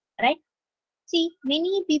 right? See,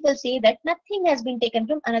 many people say that nothing has been taken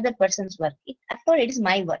from another person's work. After all, it is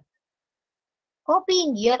my work.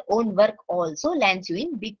 Copying your own work also lands you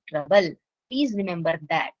in big trouble. Please remember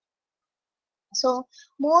that. So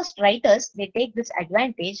most writers, they take this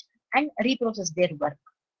advantage and reprocess their work.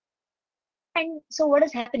 And so what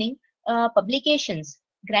is happening? Publications,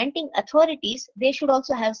 granting authorities, they should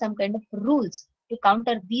also have some kind of rules to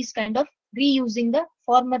counter these kind of reusing the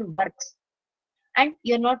former works. And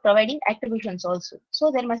you're not providing attributions also.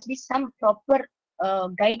 So there must be some proper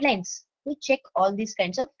guidelines to check all these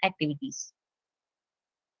kinds of activities.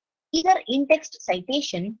 Either in-text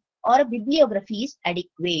citation or a bibliography is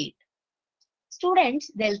adequate. Students,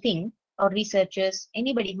 they'll think, or researchers,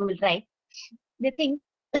 anybody who will write, they think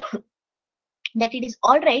that it is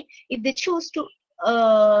all right if they choose to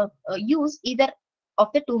use either of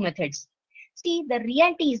the two methods. See, the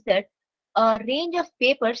reality is that a range of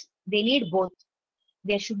papers, they need both.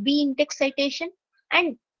 There should be in-text citation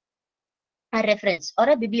and a reference or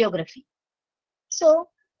a bibliography. So,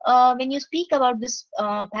 when you speak about this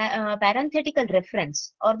parenthetical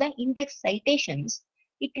reference or the in-text citations,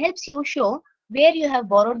 it helps you show where you have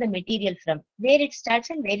borrowed the material from, where it starts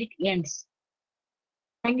and where it ends.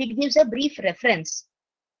 And it gives a brief reference.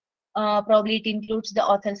 Probably it includes the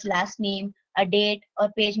author's last name, a date or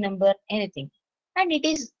page number, anything. And it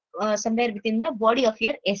is somewhere within the body of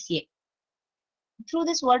your essay. Through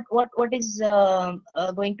this, what is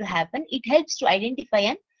going to happen? It helps to identify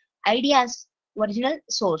an idea's original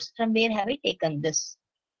source. From where have I taken this?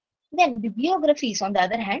 Then bibliographies, on the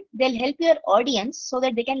other hand, they'll help your audience so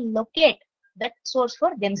that they can locate that source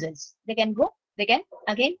for themselves. They can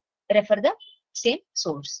again refer the same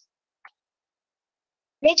source.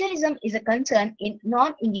 Plagiarism is a concern in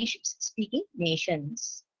non-English speaking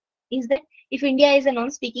nations. Is that if India is a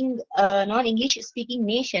non-English speaking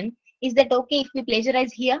nation, is that okay if we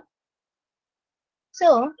plagiarize here?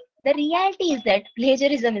 So the reality is that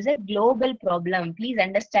plagiarism is a global problem. Please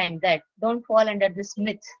understand that. Don't fall under this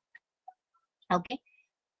myth. Okay,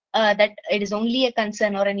 that it is only a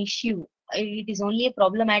concern or an issue. It is only a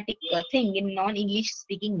problematic thing in non-English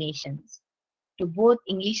speaking nations. To both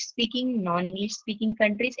English speaking, non-English speaking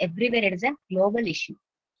countries, everywhere it is a global issue.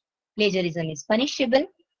 Plagiarism is punishable.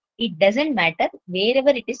 It doesn't matter wherever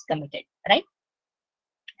it is committed, right?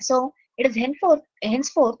 So it is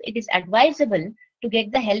henceforth it is advisable to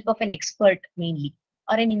get the help of an expert mainly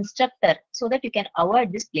or an instructor so that you can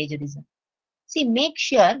avoid this plagiarism. See, make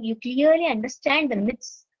sure you clearly understand the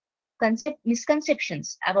myths,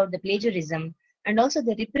 misconceptions about the plagiarism and also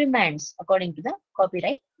the reprimands according to the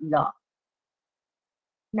copyright law.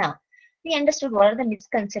 Now, we understood what are the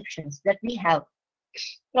misconceptions that we have.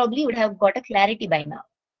 Probably would have got a clarity by now.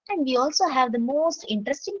 And we also have the most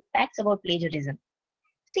interesting facts about plagiarism.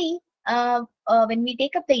 See, when we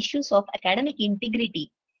take up the issues of academic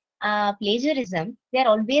integrity, plagiarism, they are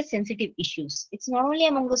always sensitive issues. It's not only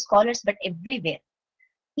among the scholars, but everywhere.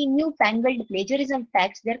 The new-fangled plagiarism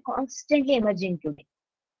facts, they're constantly emerging today.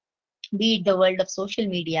 Be it the world of social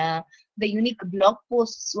media, the unique blog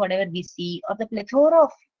posts, whatever we see, or the plethora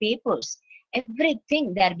of papers,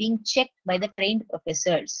 everything they are being checked by the trained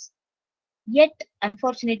professors. Yet,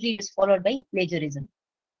 unfortunately, it is followed by plagiarism.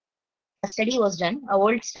 A study was done, a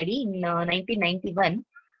old study in 1991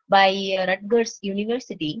 by Rutgers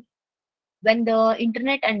University. When the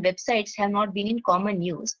internet and websites have not been in common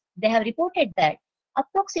use, they have reported that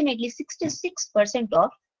approximately 66% of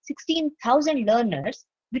 16,000 learners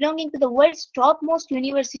belonging to the world's topmost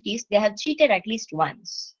universities, they have cheated at least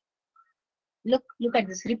once. Look at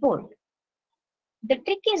this report. The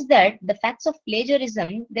trick is that the facts of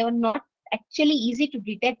plagiarism, they were not actually easy to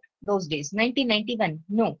detect those days. 1991,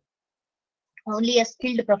 no. Only a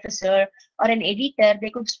skilled professor or an editor,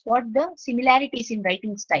 they could spot the similarities in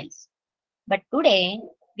writing styles. But today,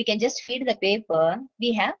 we can just feed the paper.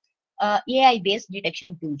 We have AI-based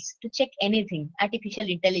detection tools to check anything, artificial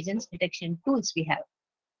intelligence detection tools we have.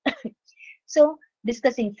 So,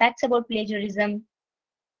 discussing facts about plagiarism,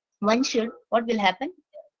 what will happen?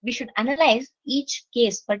 We should analyze each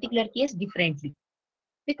case, particular case differently.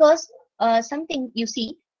 Because something you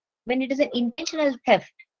see, when it is an intentional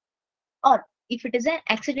theft or if it is an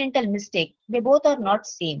accidental mistake, they both are not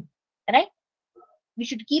same, right? We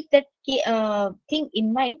should keep that thing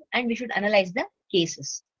in mind and we should analyze the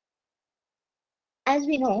cases. As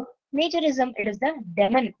we know, plagiarism, it is the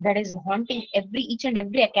demon that is haunting each and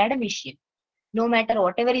every academician. No matter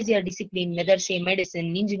whatever is your discipline, whether say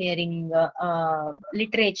medicine, engineering,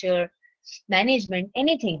 literature, management,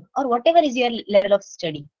 anything, or whatever is your level of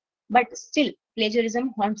study. But still,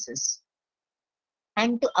 plagiarism haunts us.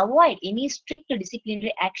 And to avoid any strict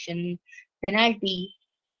disciplinary action, penalty,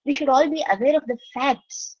 we should all be aware of the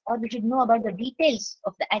facts or we should know about the details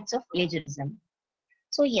of the acts of plagiarism.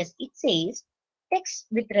 So yes, it says text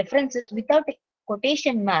with references without a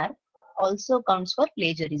quotation mark also counts for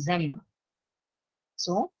plagiarism.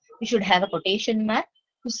 So we should have a quotation mark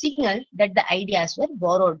to signal that the ideas were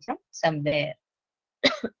borrowed from somewhere.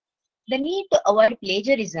 The need to avoid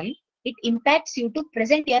plagiarism, it impacts you to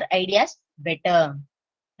present your ideas better,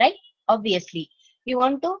 right? Obviously, you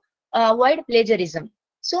want to avoid plagiarism.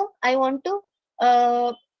 So I want to,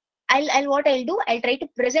 what I'll do, I'll try to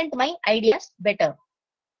present my ideas better.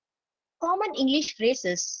 Common English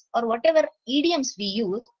phrases or whatever idioms we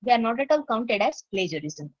use, they are not at all counted as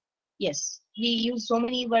plagiarism. Yes, we use so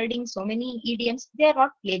many wordings, so many idioms, they are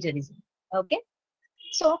not plagiarism. Okay.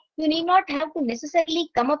 So you need not have to necessarily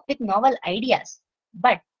come up with novel ideas,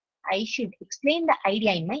 but I should explain the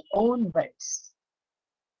idea in my own words.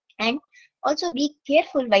 And also be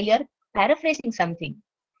careful while you're paraphrasing something.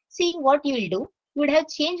 See what you will do. You would have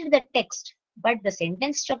changed the text, but the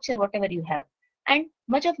sentence structure, whatever you have, and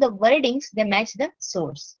much of the wordings, they match the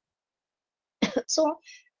source. So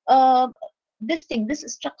uh, this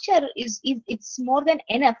structure it's more than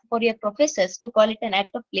enough for your professors to call it an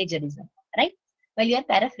act of plagiarism, right? While you are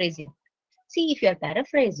paraphrasing. See, if you are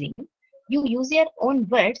paraphrasing, you use your own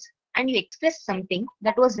words and you express something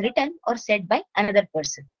that was written or said by another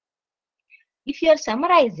person. If you are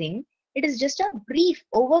summarizing, it is just a brief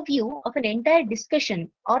overview of an entire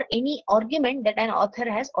discussion or any argument that an author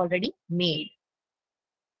has already made.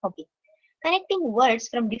 Okay. Connecting words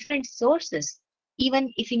from different sources,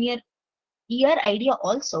 even if in your idea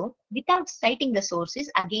also, without citing the source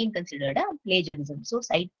is again considered a plagiarism. So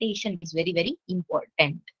citation is very, very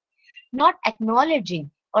important. Not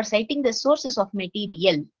acknowledging or citing the sources of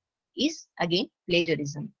material is again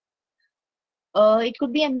plagiarism. It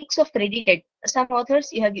could be a mix of credited. Some authors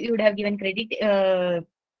you would have given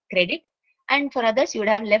credit, and for others you would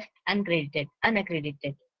have left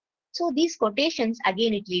unaccredited. So these quotations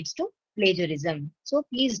again it leads to plagiarism. So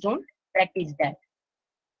please don't practice that.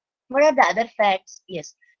 What are the other facts?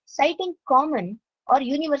 Yes, citing common or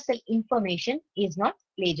universal information is not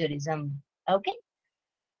plagiarism. Okay,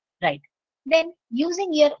 right. Then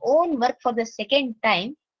using your own work for the second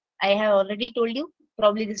time, I have already told you,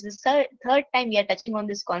 probably this is the third time we are touching on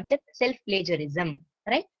this concept, self-plagiarism,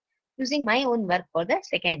 right? Using my own work for the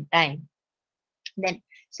second time. Then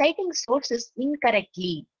citing sources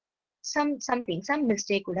incorrectly. Some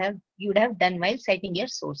mistake you would have done while citing your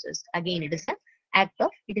sources. Again, it is an act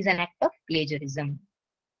of plagiarism.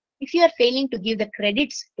 If you are failing to give the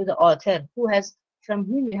credits to the author from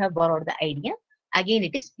whom you have borrowed the idea, again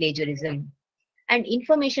it is plagiarism. And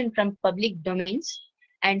information from public domains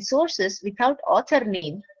and sources without author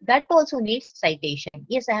name, that also needs citation.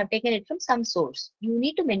 Yes, I have taken it from some source. You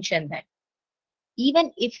need to mention that.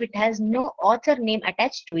 Even if it has no author name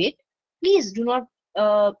attached to it, please do not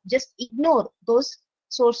just ignore those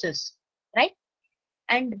sources, right?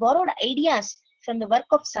 And borrowed ideas from the work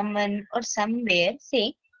of someone or somewhere,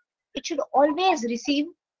 say, it should always receive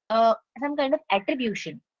some kind of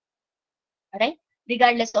attribution, right?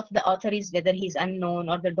 Regardless of the author is whether he is unknown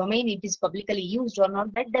or the domain it is publicly used or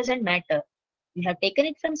not, that doesn't matter. You have taken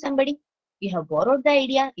it from somebody, you have borrowed the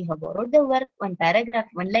idea, you have borrowed the work, one paragraph,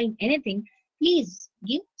 one line, anything. Please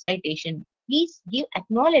give citation. Please give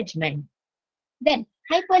acknowledgement. Then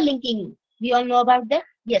hyperlinking, we all know about that.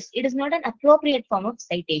 Yes, it is not an appropriate form of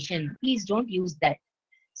citation. Please don't use that.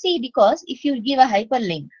 See, because if you give a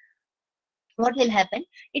hyperlink, what will happen?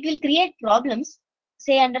 It will create problems,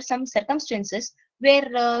 say under some circumstances where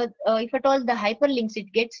if at all the hyperlinks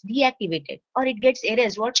it gets deactivated or it gets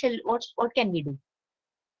erased. What can we do?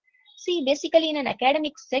 See, basically in an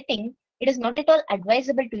academic setting, it is not at all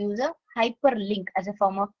advisable to use a hyperlink as a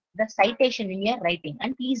form of the citation in your writing,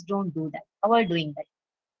 and please don't do that. Avoid doing that.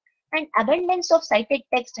 And abundance of cited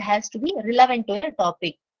text has to be relevant to your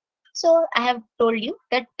topic. So I have told you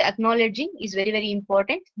that acknowledging is very, very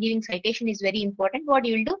important. Giving citation is very important. What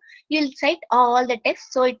you will do, you will cite all the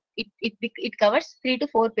text, so it covers 3 to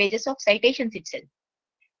 4 pages of citations itself.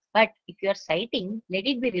 But if you are citing, let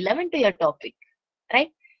it be relevant to your topic, right?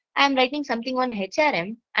 I am writing something on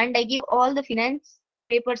HRM and I give all the finance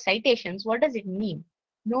paper citations. What does it mean?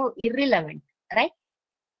 No, irrelevant, right?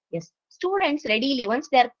 Yes. Students readily, once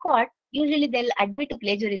they are caught, usually they'll admit to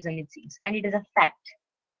plagiarism, it seems, and it is a fact.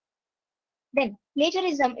 Then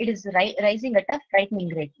plagiarism, it is rising at a frightening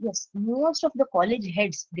rate. Yes, most of the college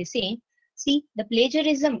heads, they say, see, the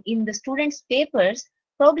plagiarism in the students' papers,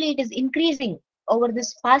 probably it is increasing over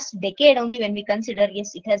this past decade only when we consider,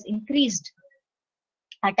 yes, it has increased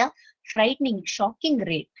at a frightening, shocking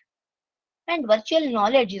rate. And virtual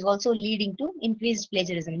knowledge is also leading to increased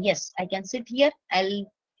plagiarism. Yes, I can sit here,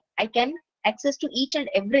 I can access to each and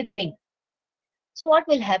everything. So what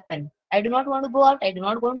will happen? I do not want to go out. I do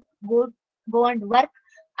not want to go and work.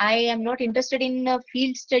 I am not interested in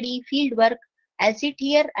field study, field work. I'll sit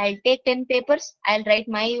here. I'll take 10 papers. I'll write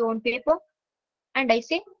my own paper, and I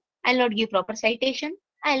say I'll not give proper citation.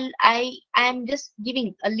 I am just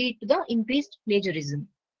giving a lead to the increased plagiarism.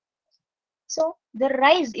 So the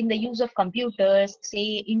rise in the use of computers,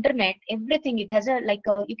 say internet, everything, it has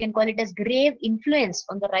you can call it as grave influence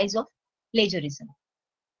on the rise of plagiarism.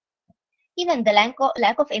 Even the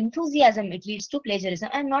lack of enthusiasm, it leads to plagiarism.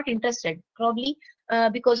 I'm not interested, probably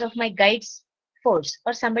because of my guide's force,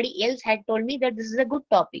 or somebody else had told me that this is a good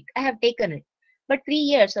topic. I have taken it. But 3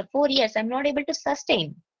 years or 4 years, I'm not able to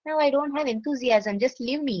sustain. Now I don't have enthusiasm. Just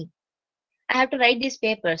leave me. I have to write these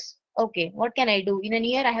papers. Okay, what can I do? In a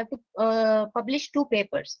year, I have to publish 2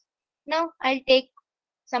 papers. Now I'll take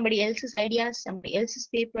somebody else's ideas, somebody else's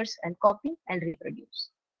papers, and copy and reproduce.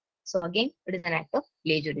 So again, it is an act of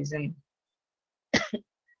plagiarism.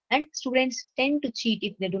 And students tend to cheat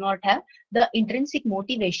if they do not have the intrinsic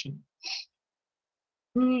motivation.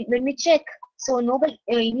 When we check, so noble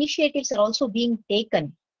initiatives are also being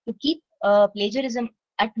taken to keep plagiarism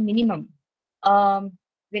at minimum.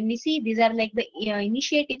 When we see, these are like the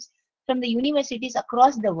initiatives from the universities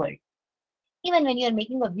across the world. Even when you are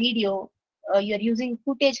making a video, you are using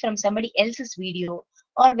footage from somebody else's video,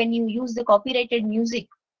 or when you use the copyrighted music,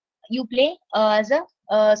 you play as a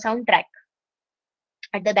soundtrack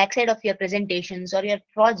at the backside of your presentations or your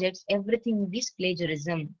projects. Everything is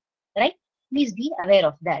plagiarism, right? Please be aware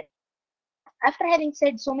of that. After having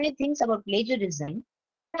said so many things about plagiarism,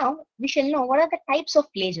 now we shall know what are the types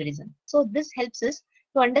of plagiarism. So this helps us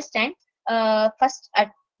to understand. First,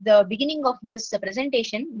 at the beginning of this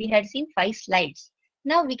presentation, we had seen 5 slides.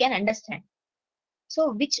 Now we can understand.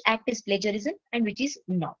 So which act is plagiarism and which is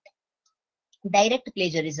not? Direct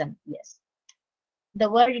plagiarism, yes. The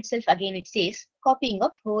word itself, again, it says copying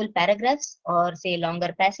of whole paragraphs or say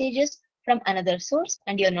longer passages from another source,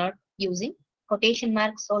 and you're not using quotation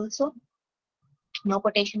marks also. No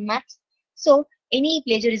quotation marks. So any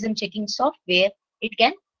plagiarism checking software, it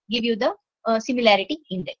can give you the similarity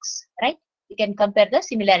index, right? You can compare the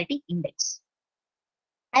similarity index.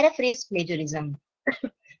 Paraphrase plagiarism.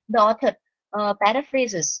 The author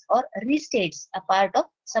paraphrases or restates a part of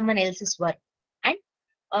someone else's work and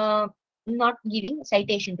not giving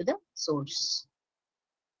citation to the source.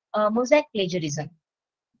 Mosaic plagiarism.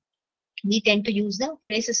 We tend to use the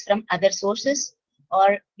phrases from other sources,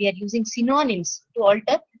 or we are using synonyms to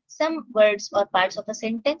alter some words or parts of a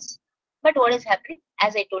sentence. But what is happening?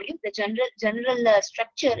 As I told you, the general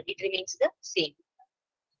structure, it remains the same.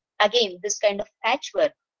 Again, this kind of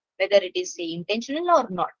patchwork, whether it is say intentional or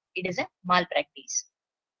not, it is a malpractice.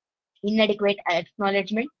 Inadequate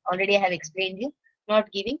acknowledgement, already I have explained you,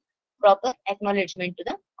 not giving proper acknowledgement to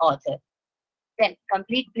the author. Then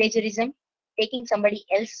complete plagiarism, taking somebody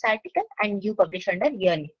else's article and you publish under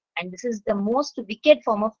your name. And this is the most wicked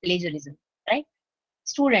form of plagiarism, right?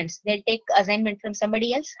 Students, they'll take assignment from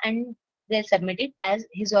somebody else and they'll submit it as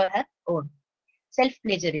his or her own.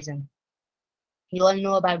 Self-plagiarism. You all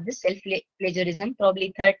know about this self-plagiarism.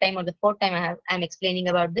 Probably 3rd time or the 4th time I'm explaining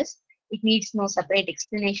about this. It needs no separate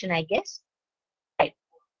explanation, I guess. Right.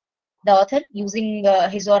 The author using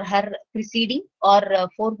his or her preceding or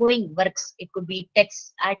foregoing works. It could be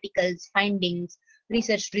texts, articles, findings,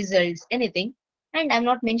 research results, anything. And I'm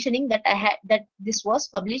not mentioning that that this was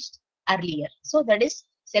published earlier. So that is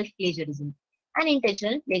self-plagiarism.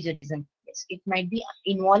 Unintentional plagiarism. Yes, it might be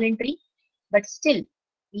involuntary, but still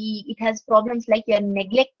it has problems like you are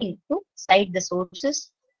neglecting to cite the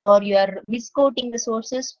sources, or you are misquoting the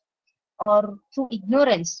sources, or through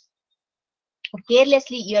ignorance or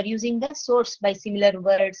carelessly you are using the source by similar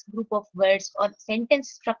words, group of words, or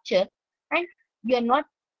sentence structure, and you are not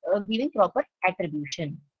giving proper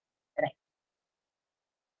attribution. Right.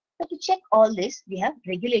 So to check all this, we have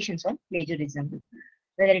regulations on plagiarism,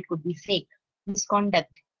 whether it could be fake,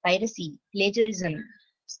 misconduct, piracy, plagiarism,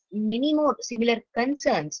 many more similar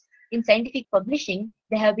concerns in scientific publishing.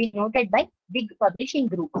 They have been noted by big publishing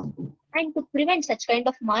groups. And to prevent such kind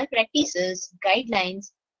of malpractices,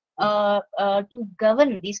 guidelines to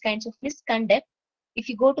govern these kinds of misconduct, if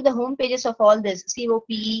you go to the home pages of all this,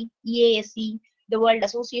 COPE, EASC, the World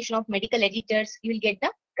Association of Medical Editors, you will get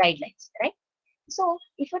the guidelines, right? So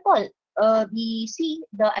if at all we see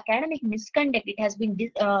the academic misconduct, it has been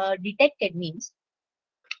detected, means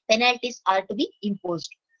penalties are to be imposed,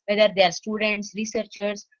 whether they are students,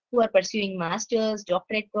 researchers who are pursuing masters,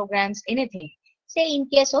 doctorate programs, anything. Say in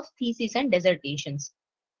case of thesis and dissertations,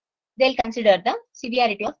 they'll consider the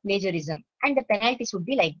severity of plagiarism, and the penalties would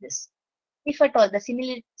be like this. If at all the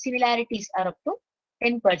similarities are up to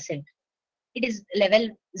 10%, it is level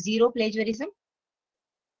 0 plagiarism.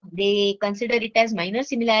 They consider it as minor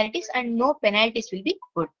similarities and no penalties will be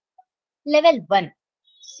put. Level 1,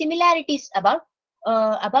 similarities about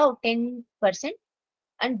 10%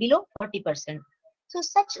 and below 40%. So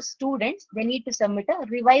such students, they need to submit a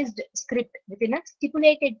revised script within a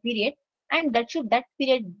stipulated period, and that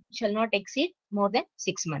period shall not exceed more than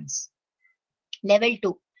 6 months. Level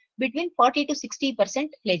 2, between 40 to 60%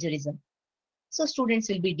 plagiarism. So students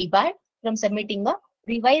will be debarred from submitting a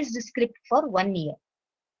revised script for 1 year.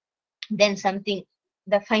 Then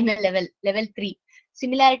the final level, level 3,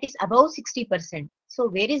 similarities above 60%. So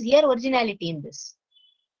where is your originality in this?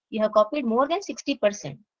 You have copied more than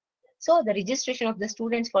 60%. So the registration of the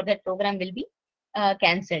students for that program will be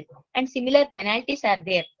cancelled. And similar penalties are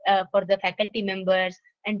there for the faculty members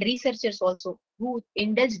and researchers also who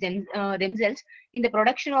indulge themselves in the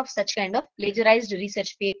production of such kind of plagiarized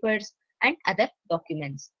research papers and other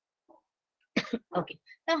documents. Okay,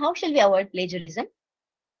 now how shall we avoid plagiarism?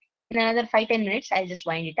 In another 5-10 minutes, I'll just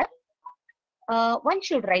wind it up. One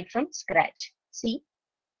should write from scratch. See,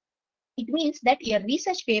 it means that your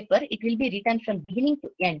research paper, it will be written from beginning to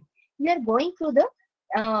end. You are going through the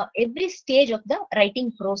every stage of the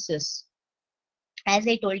writing process. As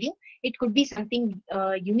I told you, it could be something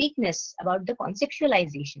uniqueness about the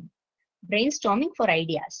conceptualization, brainstorming for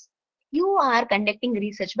ideas. You are conducting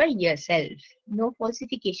research by yourself. No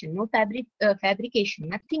falsification, no fabrication,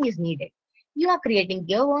 nothing is needed. You are creating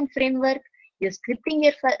your own framework, you're scripting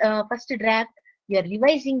your first draft, you're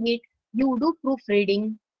revising it, you do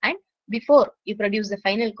proofreading, and before you produce the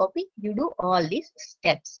final copy, you do all these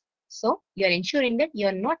steps. So you're ensuring that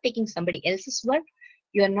you're not taking somebody else's work,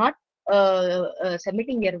 you're not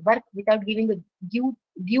submitting your work without giving a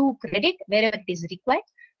due credit wherever it is required,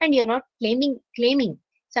 and you're not claiming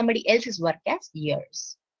somebody else's work as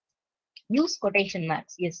yours. Use quotation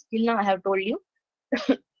marks. Yes, till now I have told you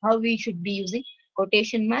how we should be using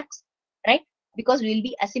quotation marks, right? Because we will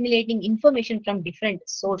be assimilating information from different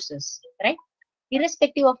sources, right?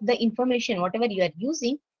 Irrespective of the information, whatever you are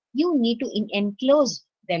using, you need to enclose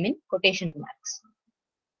them in quotation marks,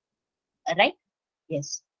 right?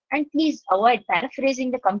 Yes. And please avoid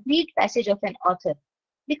paraphrasing the complete passage of an author,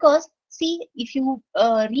 because see, if you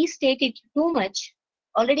restate it too much,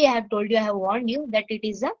 already I have told you, I have warned you that it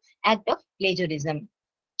is an act of plagiarism.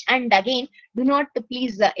 And again, do not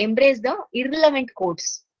please embrace the irrelevant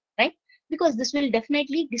quotes, right? Because this will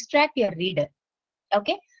definitely distract your reader.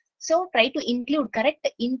 Okay, so try to include correct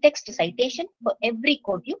in-text citation for every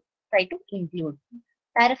quote you try to include.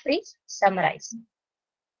 Paraphrase, summarize.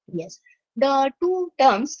 Yes, the two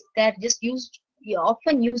terms, they are just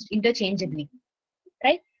often used interchangeably,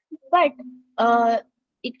 right? But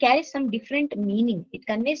it carries some different meaning. It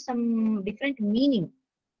conveys some different meaning.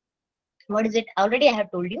 What is it? Already I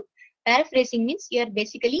have told you. Paraphrasing means you are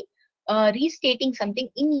basically restating something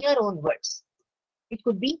in your own words. It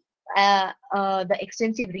could be the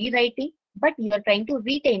extensive rewriting, but you are trying to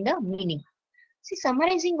retain the meaning. See,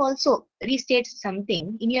 summarizing also restates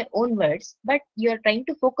something in your own words, but you are trying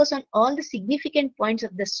to focus on all the significant points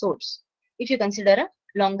of the source if you consider a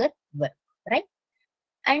longer work, right?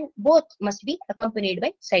 And both must be accompanied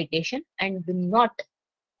by citation, and do not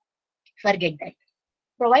forget that.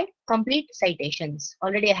 Provide complete citations.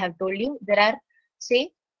 Already I have told you, there are, say,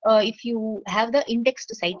 if you have the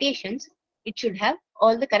indexed citations, it should have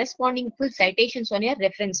all the corresponding full citations on your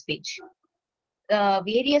reference page.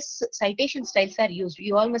 Various citation styles are used.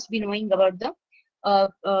 You all must be knowing about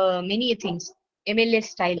the many things. MLS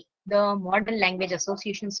style, the Modern Language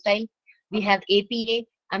Association style. We have APA,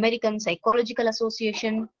 American Psychological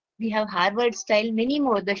Association. We have Harvard style, many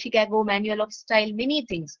more. The Chicago Manual of Style, many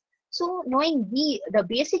things. So knowing the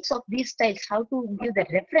basics of these styles, how to give the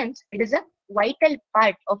reference, it is a vital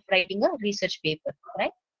part of writing a research paper,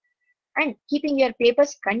 right? And keeping your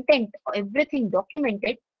paper's content, everything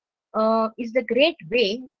documented, is the great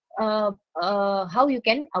way how you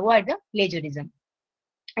can avoid the plagiarism.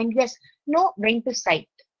 And yes, know when to cite.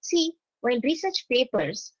 See, while research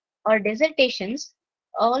papers or dissertations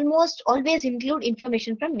almost always include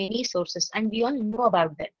information from many sources, and we all know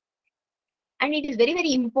about that. And it is very,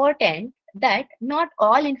 very important that not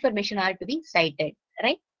all information are to be cited,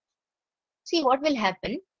 right? See, what will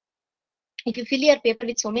happen if you fill your paper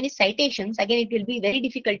with so many citations? Again, it will be very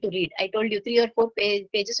difficult to read. I told you 3 or 4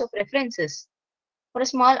 pages of references. For a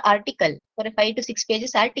small article, for a 5 to 6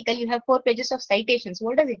 pages article, you have 4 pages of citations.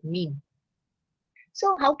 What does it mean?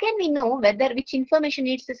 So how can we know whether which information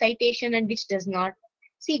needs the citation and which does not?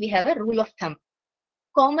 See, we have a rule of thumb.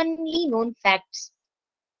 Commonly known facts,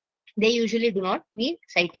 they usually do not need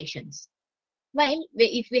citations. While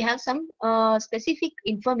if we have some specific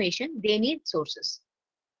information, they need sources.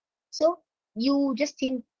 So you just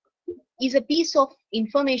think, is a piece of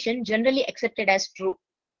information generally accepted as true?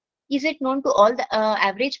 Is it known to all the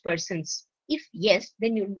average persons? If yes,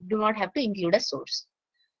 then you do not have to include a source.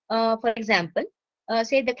 For example,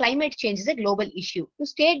 say the climate change is a global issue. To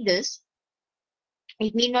state this,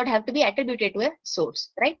 it need not have to be attributed to a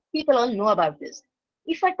source, right? People all know about this.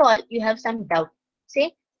 If at all you have some doubt,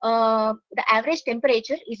 say the average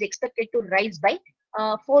temperature is expected to rise by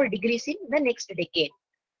 4 degrees in the next decade.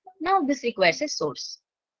 Now this requires a source.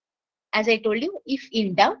 As I told you, if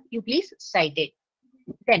in doubt, you please cite it.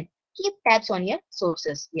 Then keep tabs on your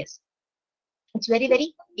sources. Yes, it's very,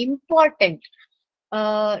 very important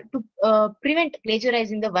to prevent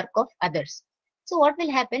plagiarizing the work of others. So what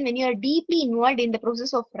will happen when you are deeply involved in the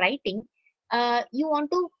process of writing? You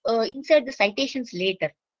want to insert the citations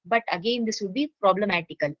later, but again this would be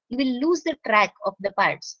problematical. You will lose the track of the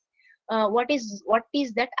parts. What is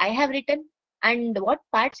that I have written and what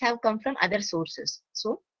parts have come from other sources.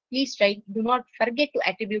 So please try, do not forget to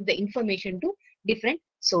attribute the information to different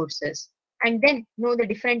sources. And then know the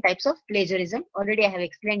different types of plagiarism. Already I have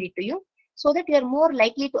explained it to you, so that you are more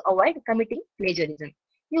likely to avoid committing plagiarism.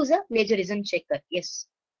 Use a plagiarism checker. Yes.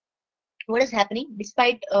 What is happening?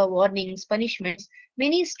 Despite warnings, punishments,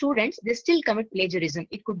 many students, they still commit plagiarism.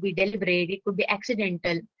 It could be deliberate, it could be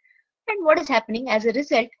accidental. And what is happening as a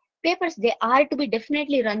result? Papers, they are to be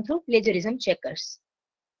definitely run through plagiarism checkers.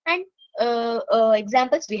 And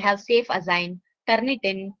examples, we have Safe Assign,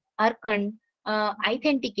 Turnitin, Archon,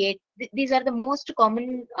 Authenticate. These are the most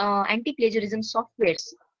common anti-plagiarism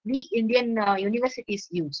softwares we Indian universities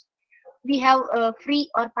use. We have free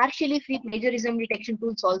or partially free plagiarism detection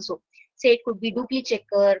tools also. Say it could be Dupli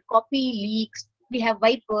Checker, Copy Leaks. We have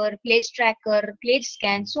Viper, Page Tracker, Page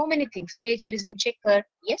Scan, so many things. Plagiarism Checker.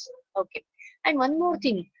 Yes, okay. And one more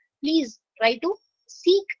thing, please try to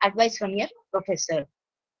seek advice from your professor,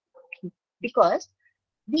 because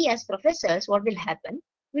we as professors, what will happen?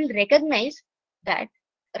 Will recognize that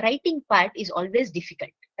writing part is always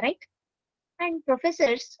difficult, right? And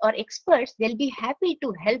professors or experts, they'll be happy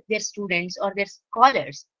to help their students or their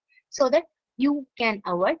scholars so that you can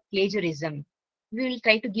avoid plagiarism. We will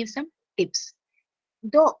try to give some tips.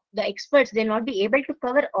 Though the experts, they'll not be able to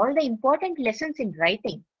cover all the important lessons in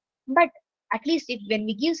writing, but at least if when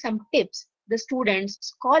we give some tips, the students,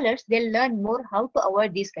 scholars, they'll learn more how to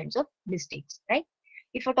avoid these kinds of mistakes, right?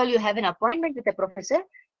 If at all you have an appointment with a professor,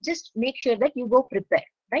 just make sure that you go prepared,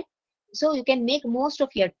 right? So you can make most of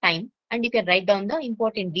your time and you can write down the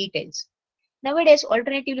important details. Nowadays,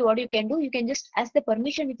 alternatively, what you can do, you can just ask the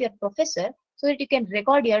permission with your professor so that you can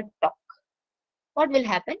record your talk. What will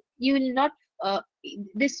happen? You will not,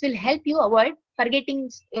 this will help you avoid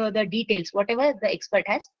forgetting the details, whatever the expert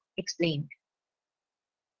has explained.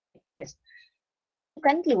 Yes. To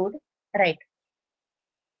conclude, right.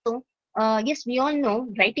 So, yes, we all know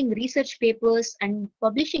writing research papers and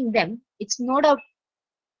publishing them, it's no doubt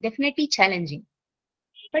definitely challenging.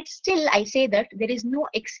 But still, I say that there is no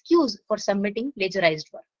excuse for submitting plagiarized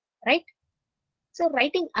work, right? So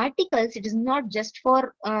writing articles, it is not just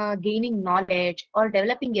for gaining knowledge or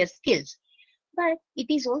developing your skills, but it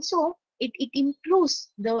is also, it improves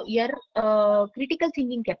your critical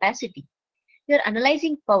thinking capacity, your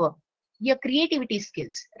analyzing power, your creativity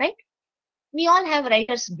skills, right? We all have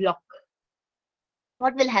writer's block.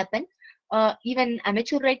 What will happen? Even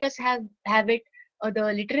amateur writers have it.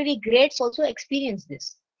 The literary greats also experience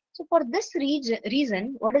this. So for this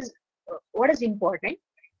reason, what is important?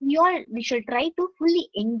 We should try to fully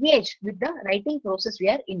engage with the writing process we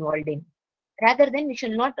are involved in, rather than we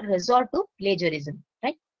should not resort to plagiarism,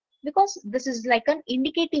 right? Because this is like an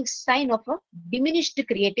indicative sign of a diminished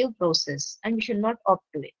creative process, and we should not opt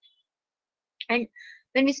to it. And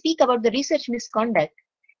when we speak about the research misconduct,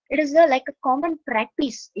 it is like a common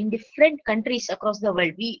practice in different countries across the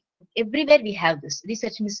world. We everywhere we have this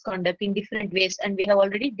research misconduct in different ways, and we have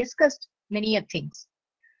already discussed many of things.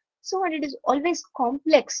 So, and it is always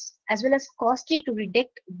complex as well as costly to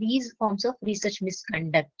detect these forms of research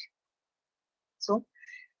misconduct. So,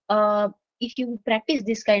 if you practice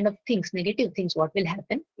this kind of things, negative things, what will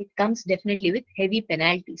happen? It comes definitely with heavy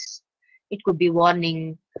penalties. It could be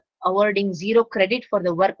warning, awarding zero credit for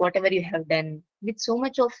the work, whatever you have done, with so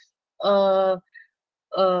much of uh,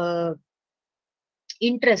 uh,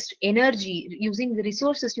 interest, energy, using the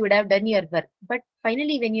resources you would have done your work. But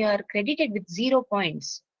finally, when you are credited with 0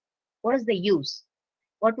 points, what is the use?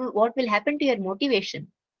 What will happen to your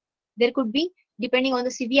motivation? There could be, depending on the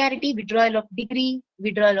severity, withdrawal of degree,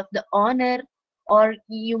 withdrawal of the honor, or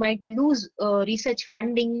you might lose research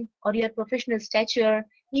funding or your professional stature.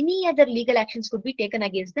 Any other legal actions could be taken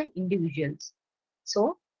against the individuals.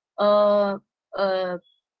 So, uh, uh,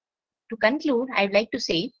 to conclude, I'd like to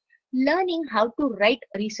say learning how to write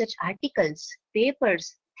research articles,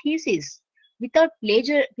 papers, theses without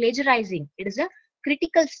plagiarizing, it is a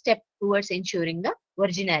critical step towards ensuring the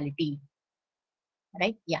originality.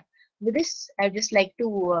 Right? Yeah. With this, I'd just like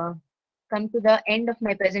to come to the end of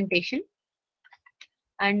my presentation.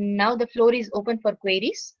 And now the floor is open for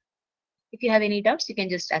queries. If you have any doubts, you can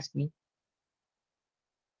just ask me.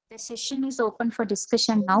 The session is open for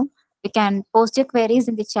discussion now. You can post your queries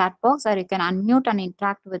in the chat box or you can unmute and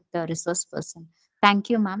interact with the resource person. Thank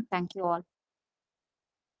you, ma'am. Thank you all.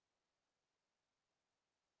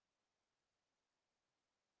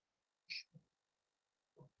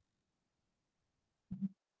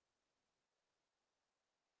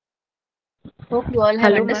 Hope you all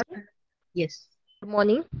have Hello, ma'am. understood. Yes. Good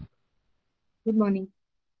morning. Good morning.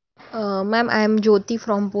 Ma'am, I am Jyoti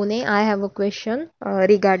from Pune. I have a question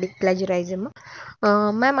regarding plagiarism.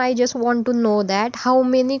 Ma'am, I just want to know that how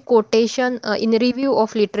many quotation in review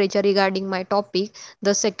of literature regarding my topic.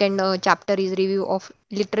 The second chapter is review of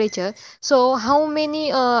literature. So, how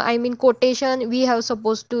many quotation we have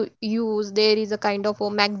supposed to use? There is a kind of a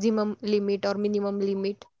maximum limit or minimum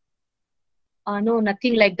limit. No,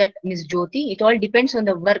 nothing like that, Miss Jyoti. It all depends on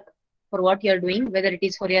the work for what you're doing, whether it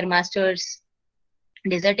is for your master's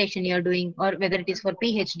dissertation you're doing or whether it is for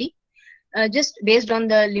PhD. Just based on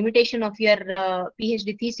the limitation of your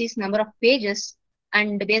PhD thesis, number of pages,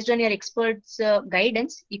 and based on your experts'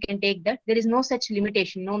 guidance, you can take that. There is no such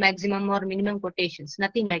limitation, no maximum or minimum quotations,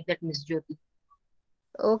 nothing like that, Miss Jyoti.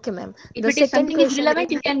 Okay, ma'am. If The it is second something is question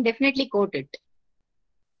relevant, is. you can definitely quote it.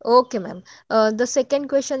 Okay, ma'am. The second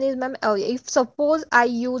question is, ma'am, if suppose I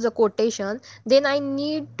use a quotation, then I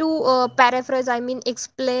need to paraphrase,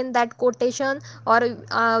 explain that quotation, or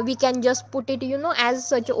we can just put it, as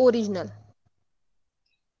such original.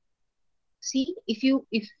 See,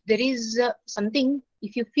 if there is something,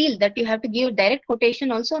 if you feel that you have to give direct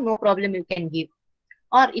quotation, also no problem, you can give.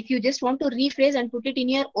 Or if you just want to rephrase and put it in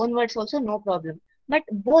your own words, also no problem. But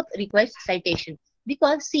both requires citation,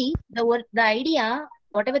 because see, the idea,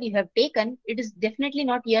 whatever you have taken, it is definitely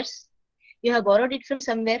not yours. You have borrowed it from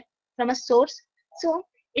somewhere, from a source. So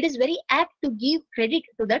it is very apt to give credit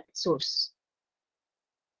to that source.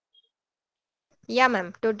 Yeah,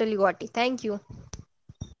 ma'am. Totally got it. Thank you.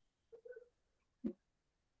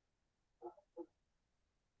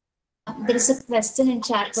 There is a question in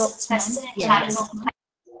chat box, ma'am. Yes,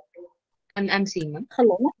 I'm seeing, ma'am.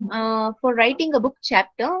 Hello. For writing a book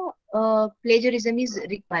chapter, plagiarism is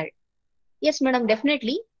required. Yes, madam,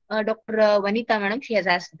 definitely. Dr. Vanita, madam, she has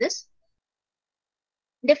asked this.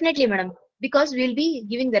 Definitely, madam, because we will be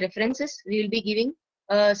giving the references, we will be giving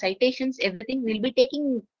citations, everything. We will be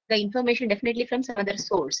taking the information definitely from some other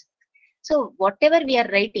source. So whatever we are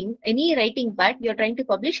writing, any writing part, you are trying to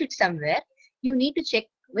publish it somewhere, you need to check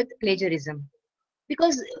with plagiarism.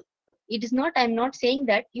 Because it is not, I'm not saying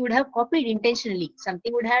that you would have copied intentionally.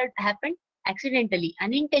 Something would have happened accidentally,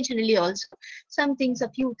 unintentionally also. Some things, a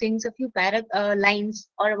few lines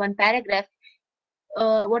or one paragraph,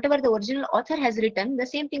 whatever the original author has written, the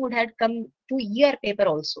same thing would have come to your paper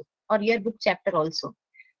also or your book chapter also.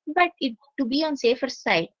 But it to be on safer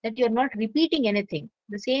side that you're not repeating anything,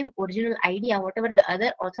 the same original idea, whatever the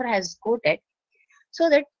other author has quoted, so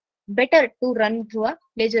that better to run through a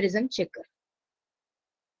plagiarism checker.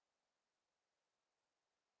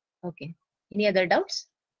 Okay. Any other doubts?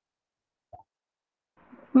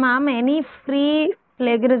 Ma'am, any free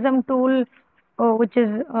plagiarism tool which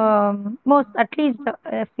is most at least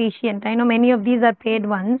efficient? I know many of these are paid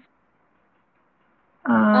ones.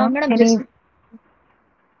 Madam, Any?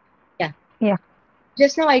 Yeah.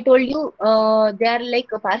 Just now I told you they are like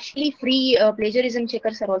partially free plagiarism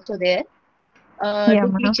checkers are also there. Yeah,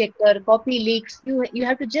 Dupli ma'am. checker, copy leaks. You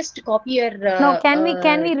have to just copy your. Now, can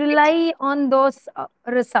we rely on those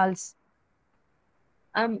results?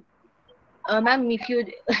 Ma'am, if you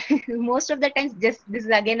most of the times, just this is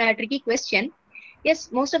again a tricky question.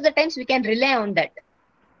 Yes, most of the times we can rely on that.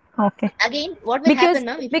 Okay. Again, what will happen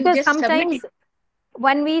now if you just sometimes submit it?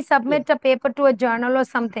 when we submit a paper to a journal or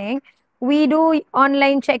something, we do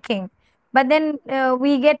online checking, but then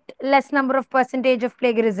we get less number of percentage of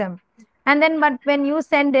plagiarism, and then but when you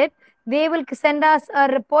send it, they will send us a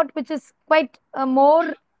report which is quite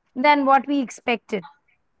more than what we expected,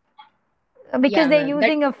 because Yeah, they're ma'am.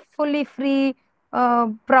 using a fully free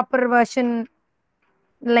proper version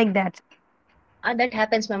like that. That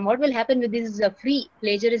happens, ma'am. What will happen with this free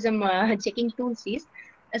plagiarism checking tools is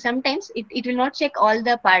sometimes it will not check all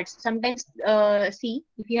the parts. Sometimes, see,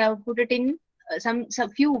 if you have put it in some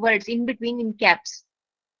few words in between in caps,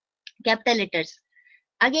 capital letters,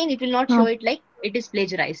 again it will not show it like it is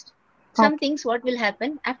plagiarized. Some things, what will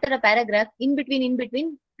happen after a paragraph, in between,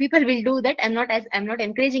 people will do that. I'm not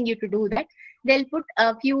encouraging you to do that. They'll put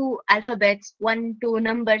a few alphabets, 1, 2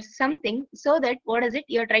 numbers, something, so that what is it?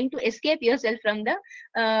 You're trying to escape yourself from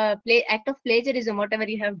the act of plagiarism, whatever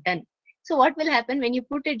you have done. So what will happen when you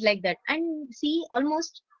put it like that? And see,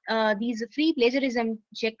 almost these free plagiarism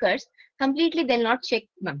checkers completely they'll not check,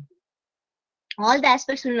 ma'am. All the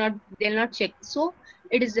aspects they'll not check. So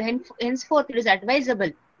it is henceforth it is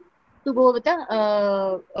advisable to go with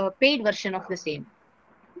a paid version of the same.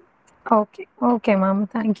 Okay, ma'am.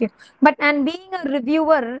 Thank you. But and being a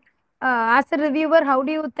reviewer, as a reviewer, how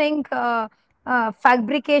do you think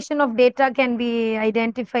fabrication of data can be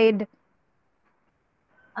identified?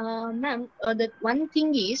 Ma'am, the one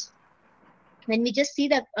thing is when we just see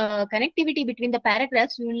the connectivity between the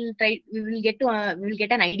paragraphs, we will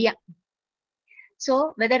get an idea.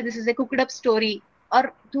 So whether this is a cooked up story,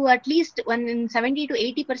 or to at least 70 to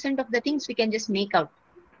 80% of the things we can just make out.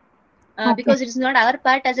 Because it's not our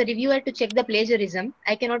part as a reviewer to check the plagiarism.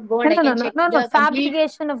 I cannot go and No, I can check the complete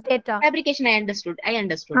fabrication of data. fabrication. I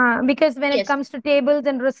understood. Because when it comes to tables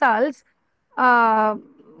and results,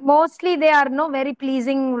 mostly they are no very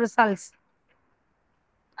pleasing results.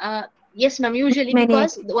 Yes, ma'am. Usually,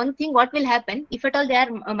 because the one thing, what will happen if at all they are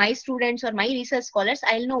my students or my research scholars,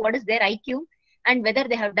 I'll know what is their IQ and whether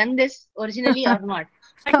they have done this originally or not.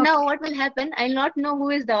 But now, what will happen? I'll not know who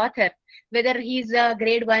is the author, whether he's a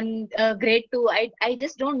grade 1, grade 2. I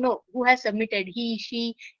just don't know who has submitted.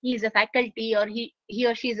 He is a faculty, or he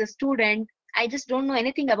or she is a student. I just don't know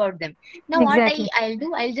anything about them. Now, Exactly. what I'll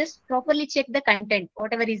do, I'll just properly check the content,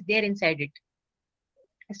 whatever is there inside it.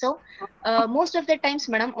 So most of the times,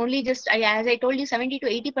 madam, only just as I told you, 70 to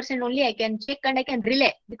 80% only I can check and I can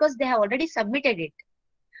relay, because they have already submitted it.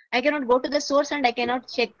 I cannot go to the source and I cannot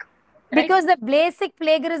check. Right? Because the basic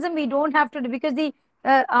plagiarism we don't have to do, because the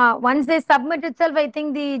once they submit itself, I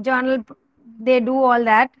think the journal, they do all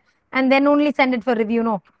that and then only send it for review.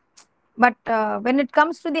 No, but when it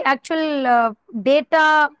comes to the actual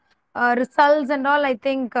data results and all, I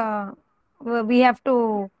think we have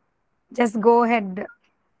to just go ahead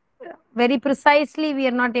very precisely. We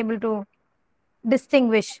are not able to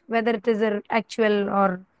distinguish whether it is an actual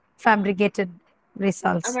or fabricated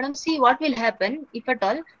results. Madam, see what will happen if at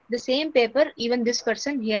all the same paper, even this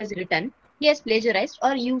person he has written, he has plagiarized,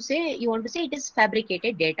 or you want to say it is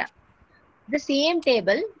fabricated data. The same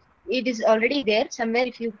table, it is already there somewhere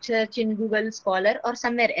if you search in Google Scholar or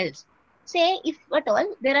somewhere else. Say if at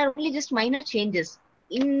all there are only just minor changes.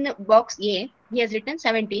 In box A, he has written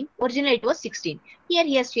 17. Originally it was 16. Here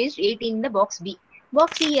he has changed 18 in the box B.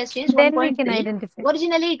 Box C he has changed 1.3.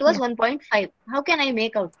 Originally it was 1.5. How can I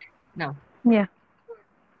make out now? Yeah.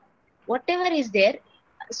 Whatever is there.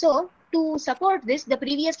 So to support this, the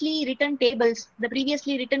previously written tables, the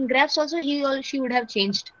previously written graphs also he or she would have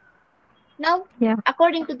changed. Now,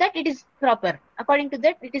 according to that, it is proper. According to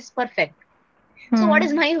that, it is perfect. So what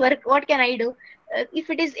is my work? What can I do? If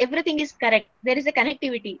it is, everything is correct, there is a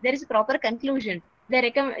connectivity, there is a proper conclusion.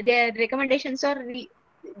 Their recommendations are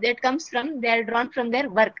that comes from, they are drawn from their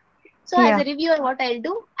work. So as a reviewer, what I'll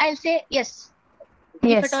do, I'll say yes.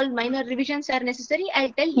 If at all minor revisions are necessary,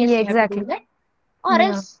 I'll tell yes, you have to do that. Or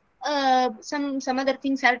else some other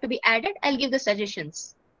things have to be added. I'll give the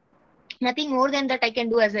suggestions. Nothing more than that I can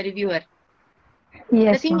do as a reviewer.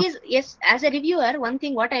 The thing is, yes, as a reviewer, one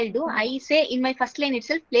thing what I'll do, I say in my first line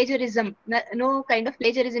itself, plagiarism, no kind of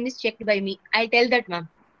plagiarism is checked by me. I'll tell that, ma'am.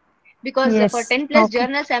 Because for 10 plus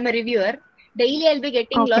journals, I'm a reviewer. Daily, I'll be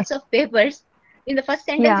getting lots of papers. In the first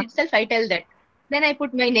sentence itself, I tell that. Then I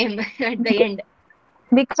put my name at the end.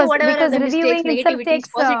 So whatever are the mistakes, negativities,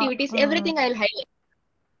 positivities, everything I'll highlight.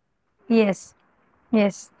 Yes.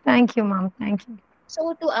 Yes. Thank you, ma'am. Thank you.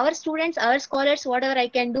 So to our students, our scholars, whatever I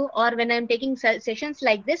can do, or when I'm taking sessions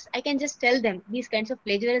like this, I can just tell them these kinds of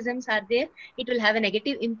plagiarisms are there. It will have a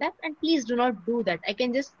negative impact, and please do not do that. I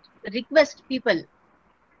can just request people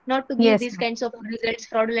not to give these kinds of results,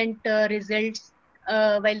 fraudulent results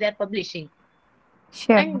while they're publishing.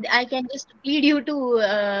 Sure. And I can just plead you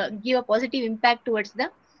to give a positive impact towards the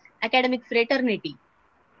academic fraternity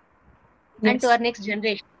and to our next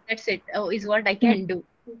generation. That's it, is what I can do.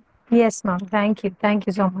 Yes, ma'am. Thank you. Thank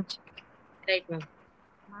you so much. Right, ma'am.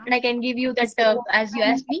 And I can give you that, as you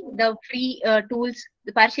asked me, the free tools,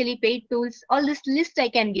 the partially paid tools, all this list I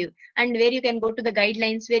can give. And where you can go to the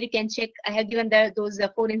guidelines, where you can check. I have given those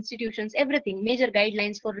 4 institutions, everything, major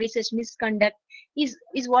guidelines for research misconduct is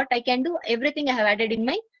what I can do. Everything I have added in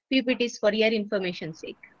my PPTs for your information's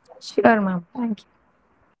sake. Sure, ma'am. Thank you.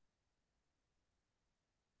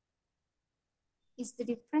 Is the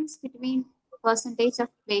difference between percentage of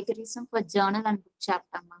plagiarism for journal and book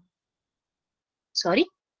chapter, ma'am? Sorry?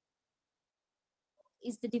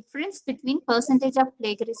 Is the difference between percentage of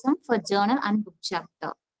plagiarism for journal and book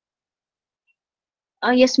chapter?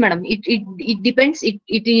 Yes, madam. It depends.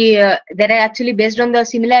 There are actually based on the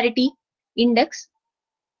similarity index.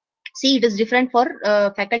 See, it is different for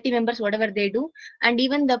faculty members, whatever they do, and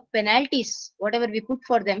even the penalties, whatever we put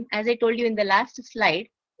for them. As I told you in the last slide,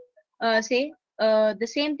 the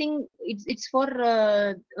same thing. It's for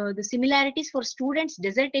the similarities for students'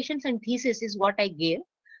 dissertations and thesis is what I gave,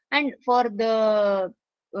 and for the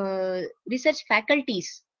research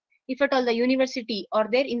faculties, if at all the university or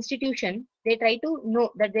their institution, they try to know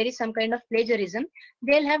that there is some kind of plagiarism,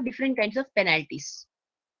 they'll have different kinds of penalties.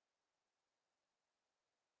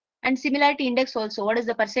 And similarity index also, what is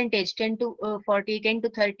the percentage, 10 to 40, 10 to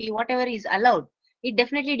 30, whatever is allowed. It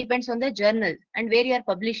definitely depends on the journal and where you are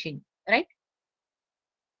publishing, right?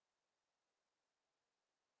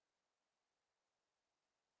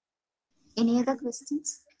 Any other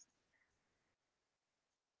questions?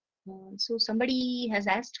 So somebody has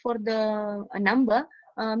asked for the number.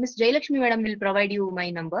 Miss Jayalakshmi madam will provide you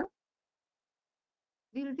my number.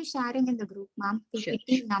 We will be sharing in the group, ma'am. Sure,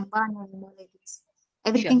 PPT, sure. number, and email IDs.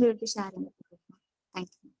 Everything we will be sharing in the group, ma'am. Thank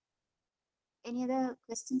you. Any other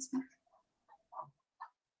questions, ma'am?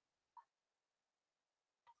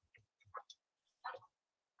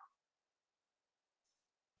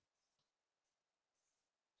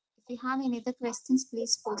 If you have any other questions,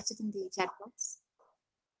 please post it in the chat box.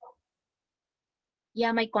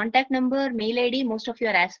 Yeah, my contact number, mail ID, most of you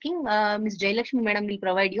are asking. Miss Jayalakshmi madam will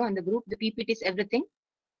provide you on the group. The PPT is everything.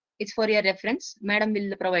 It's for your reference. Madam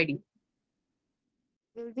will provide you.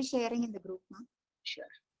 We will be sharing in the group, ma'am. Sure.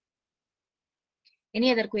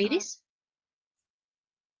 Any other queries?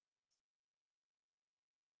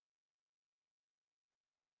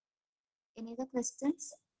 Any other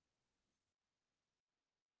questions?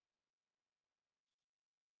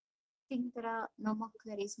 I think there are no more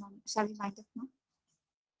queries, ma'am. Shall we wind up, ma'am?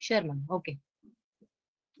 Sure, ma'am. Okay.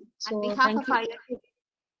 So On behalf thank of you. IOT,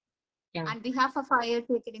 Yeah. on behalf of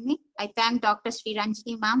IOT Academy, I thank Dr.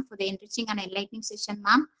 Sriranjini ma'am for the enriching and enlightening session,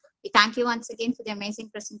 ma'am. We thank you once again for the amazing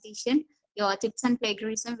presentation. Your tips on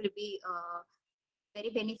plagiarism will be very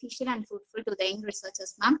beneficial and fruitful to the young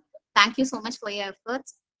researchers, ma'am. Thank you so much for your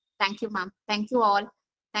efforts. Thank you, ma'am. Thank you all.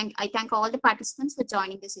 I thank all the participants for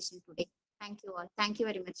joining the session today. Thank you all. Thank you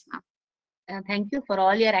very much, ma'am. Thank you for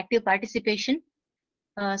all your active participation.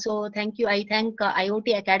 So thank you. I thank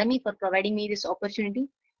IOT Academy for providing me this opportunity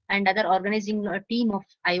and other organizing team of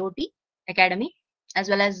IOT Academy, as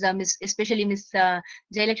well as especially Miss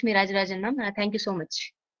Jayalakshmi Rajarajan ma'am. Thank you so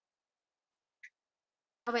much.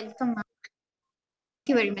 You're welcome, ma'am. Thank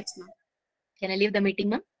you very much, ma'am. Can I leave the meeting,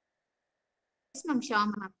 ma'am? Yes, ma'am. Sure,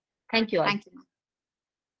 ma'am. Thank you all. Thank you, ma'am.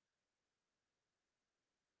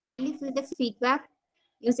 Kindly fill the feedback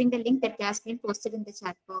using the link that has been posted in the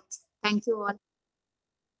chat box. Thank you all.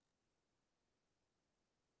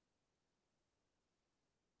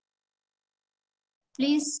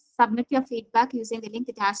 Please submit your feedback using the link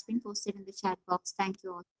that has been posted in the chat box. Thank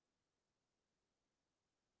you all.